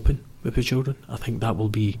more open with your children. I think that will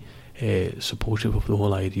be supportive of the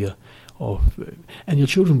whole idea of, and your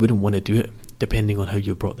children wouldn't want to do it depending on how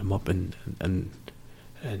you brought them up, but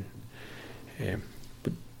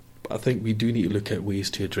I think we do need to look at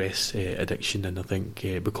ways to address addiction, and I think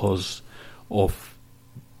because of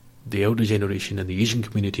the elder generation and the Asian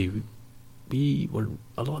community,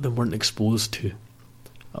 a lot of them weren't exposed to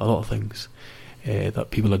a lot of things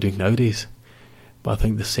that people are doing nowadays. But I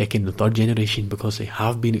think the second and third generation, because they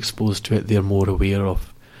have been exposed to it, they're more aware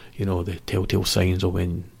of, you know, the telltale signs of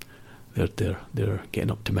when they're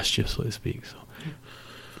getting up to mischief, so to speak. So,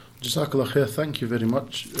 Jazakallah khair, thank you very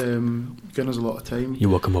much. Giving us a lot of time.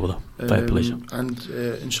 You're welcome, brother. My pleasure. And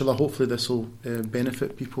inshallah, hopefully this will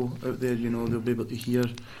benefit people out there. You know, they'll be able to hear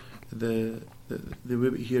they'll be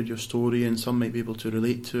able to hear your story, and some might be able to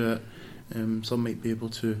relate to it. Some might be able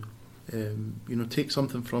to, you know, take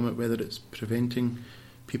something from it, whether it's preventing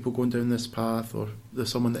people going down this path, or there's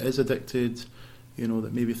someone that is addicted, you know,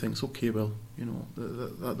 that maybe thinks, okay, well, you know,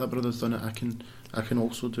 that brother's done it, I can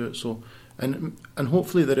also do it. So, and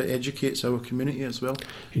hopefully that it educates our community as well.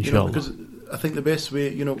 You know, because I think the best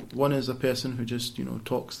way, you know, one is a person who just, you know,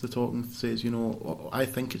 talks the talk and says, you know, oh, I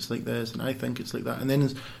think it's like this and I think it's like that, and then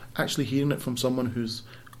is actually hearing it from someone who's,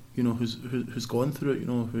 you know, who's gone through it, you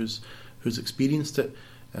know, who's experienced it.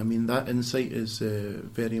 I mean, that insight is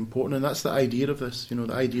very important, and that's the idea of this. You know,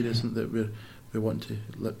 the idea isn't that we want to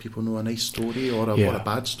let people know a nice story or a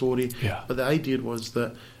bad story, but the idea was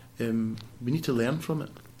that we need to learn from it.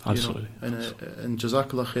 Absolutely. You know? And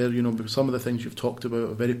Jazakallah khair, you know, because some of the things you've talked about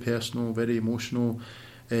are very personal, very emotional.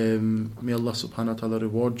 May Allah subhanahu wa ta'ala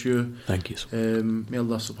reward you. Thank you. May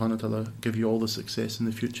Allah subhanahu wa ta'ala give you all the success in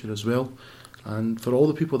the future as well. And for all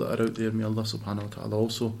the people that are out there, may Allah subhanahu wa ta'ala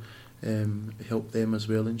also help them as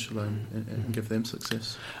well, inshallah, and give them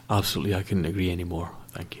success. Absolutely, I couldn't agree anymore.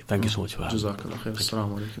 Thank you. Thank you so much for having me. Jazakallah khair.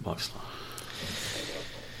 Assalamu alaikum.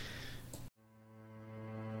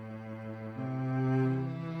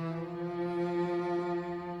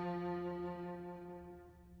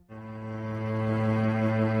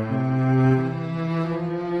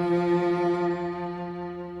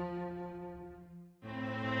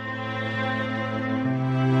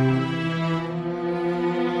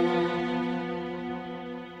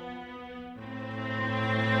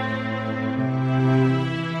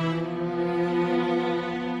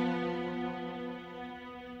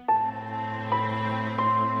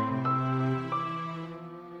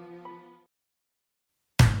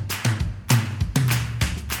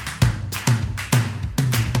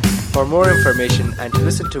 For more information and to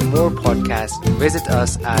listen to more podcasts, visit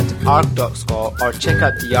us at arc.score or check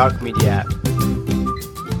out the Arc Media app.